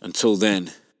absolutely. Until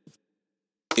then,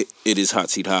 it is Hot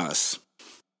Seat Haas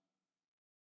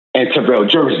and Terrell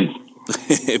Jersey.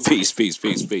 Peace. Peace.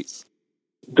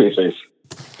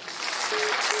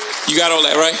 You got all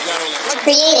that, right?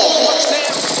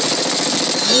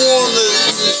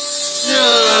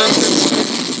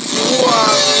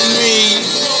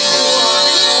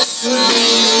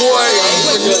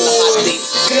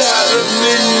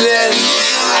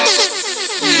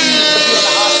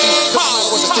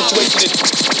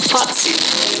 Hot Seat,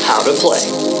 how to play.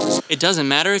 It doesn't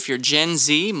matter if you're Gen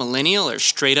Z, Millennial, or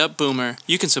straight up Boomer.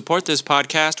 You can support this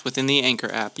podcast within the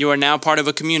Anchor app. You are now part of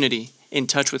a community in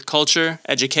touch with culture,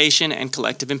 education, and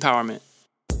collective empowerment.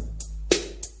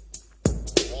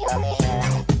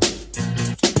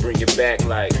 Bring it back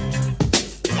like,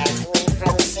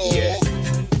 yeah.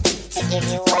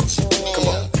 Come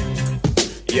on.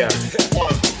 Yeah.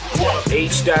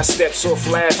 H. Dot steps off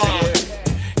laughing.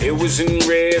 It was in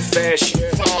rare fashion.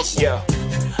 Yeah.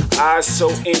 Eyes so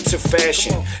into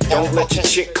fashion. Don't let your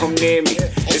chick come near me.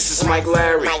 This is Mike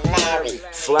Larry.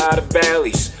 Fly to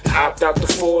Bally's. Hopped out the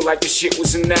four like the shit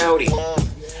was an Audi.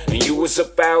 And you was a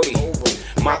Audi.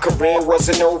 My career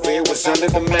wasn't over, it was under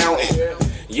the mountain.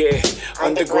 Yeah,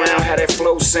 underground had that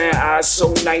flow sound. Eyes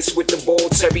so nice with the ball,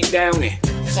 Terry Downing.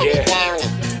 Yeah,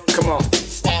 come on.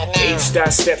 H.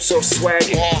 Dot steps off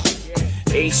swaggin'.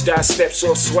 H. Dot steps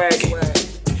off swaggin'.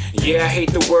 Yeah, I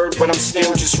hate the word, but I'm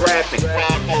still just rapping.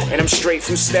 And I'm straight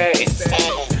from Staten.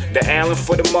 The Allen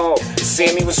for the mob,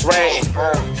 Sammy was ratting.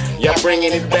 Y'all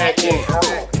bringing it back in.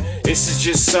 This is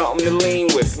just something to lean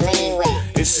with.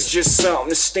 This is just something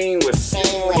to steam with.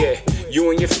 Yeah, you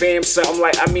and your fam something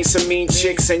like, I mean some mean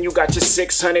chicks and you got your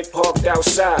 600 parked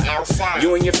outside.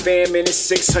 You and your fam in the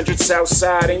 600 south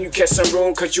side and you catch some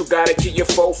room cause you gotta keep your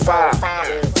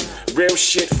 4-5. Real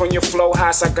shit from your flow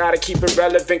house, I gotta keep it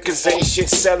relevant cause ain't shit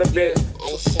celibate.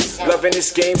 Loving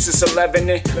this game since 11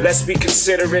 in, let's be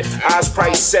considerate. I was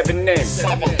probably 7 in.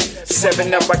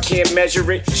 7 up, I can't measure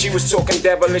it. She was talking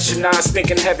devilish and I was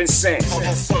thinking heaven sent.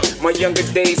 My younger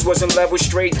days wasn't level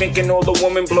straight, thinking all the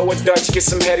woman blow a Dutch, get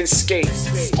some head and skate.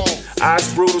 I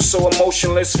was brutal, so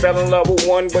emotionless, fell in love with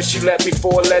one, but she left me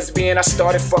for a lesbian. I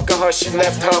started fucking her, she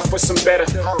left her for some better.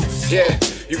 Yeah,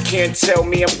 you can't tell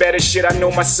me I'm better shit, I know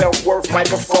my self-worth.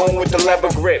 Microphone with the leather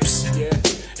grips.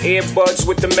 Earbuds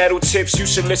with the metal tips. You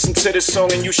should listen to the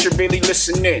song and you should really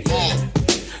listen in.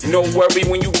 No worry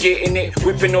when you getting it.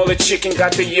 Whipping all the chicken,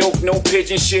 got the yolk, no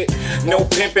pigeon shit. No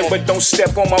pimping, but don't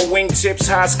step on my wingtips.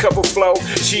 Highs cover flow,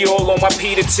 she all on my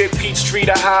Peter tip. Peachtree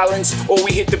to Highlands, or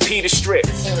we hit the Peter Strip.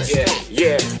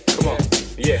 Yeah, come on.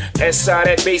 Yeah, S-side,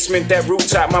 that basement, that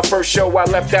rooftop. My first show I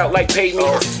left out like paid me.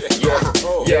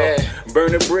 Yeah,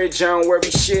 burn the bridge, I don't worry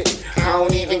shit. I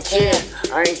don't even care,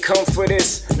 I ain't come for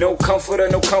this. No comforter,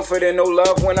 no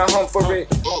love when I hum for it.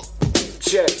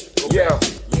 Check, yeah.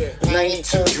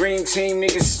 92 Dream Team,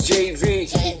 niggas JV.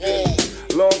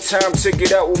 Long time to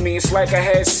get out with me. It's like I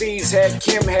had C's, had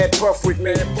Kim, had Puff with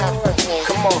me.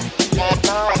 Come on.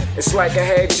 It's like I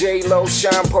had J-Lo,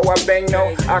 Sean Poe, I bang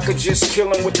no. I could just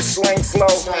kill him with the slang flow.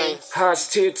 Haas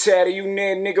tit tatty, you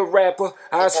near nigga rapper.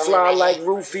 Eyes fly like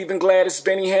roof, even Gladys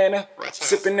Benny Hanna.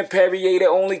 Sipping the Perrier, the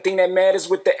only thing that matters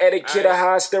with the etiquette of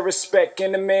Haas, the respect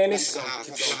and the manners.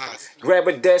 Grab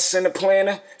a desk and a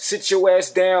planner, sit your ass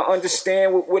down,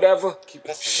 understand with whatever.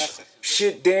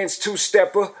 Shit dance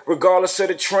two-stepper, regardless of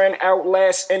the trend,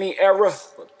 outlast any era.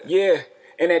 Yeah,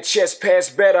 and that chest pass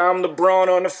better, I'm LeBron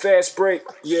on the fast break.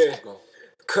 Yeah,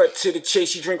 cut to the chase,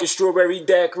 she drinking strawberry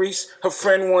daiquiris. Her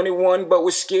friend wanted one, but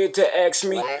was scared to ask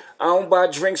me. I don't buy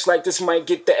drinks like this, might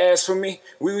get the ass for me.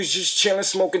 We was just chilling,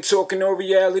 smoking, talking, no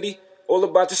reality. All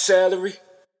about the salary.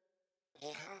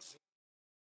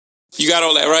 You got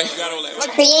all that, right?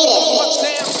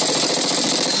 Creative.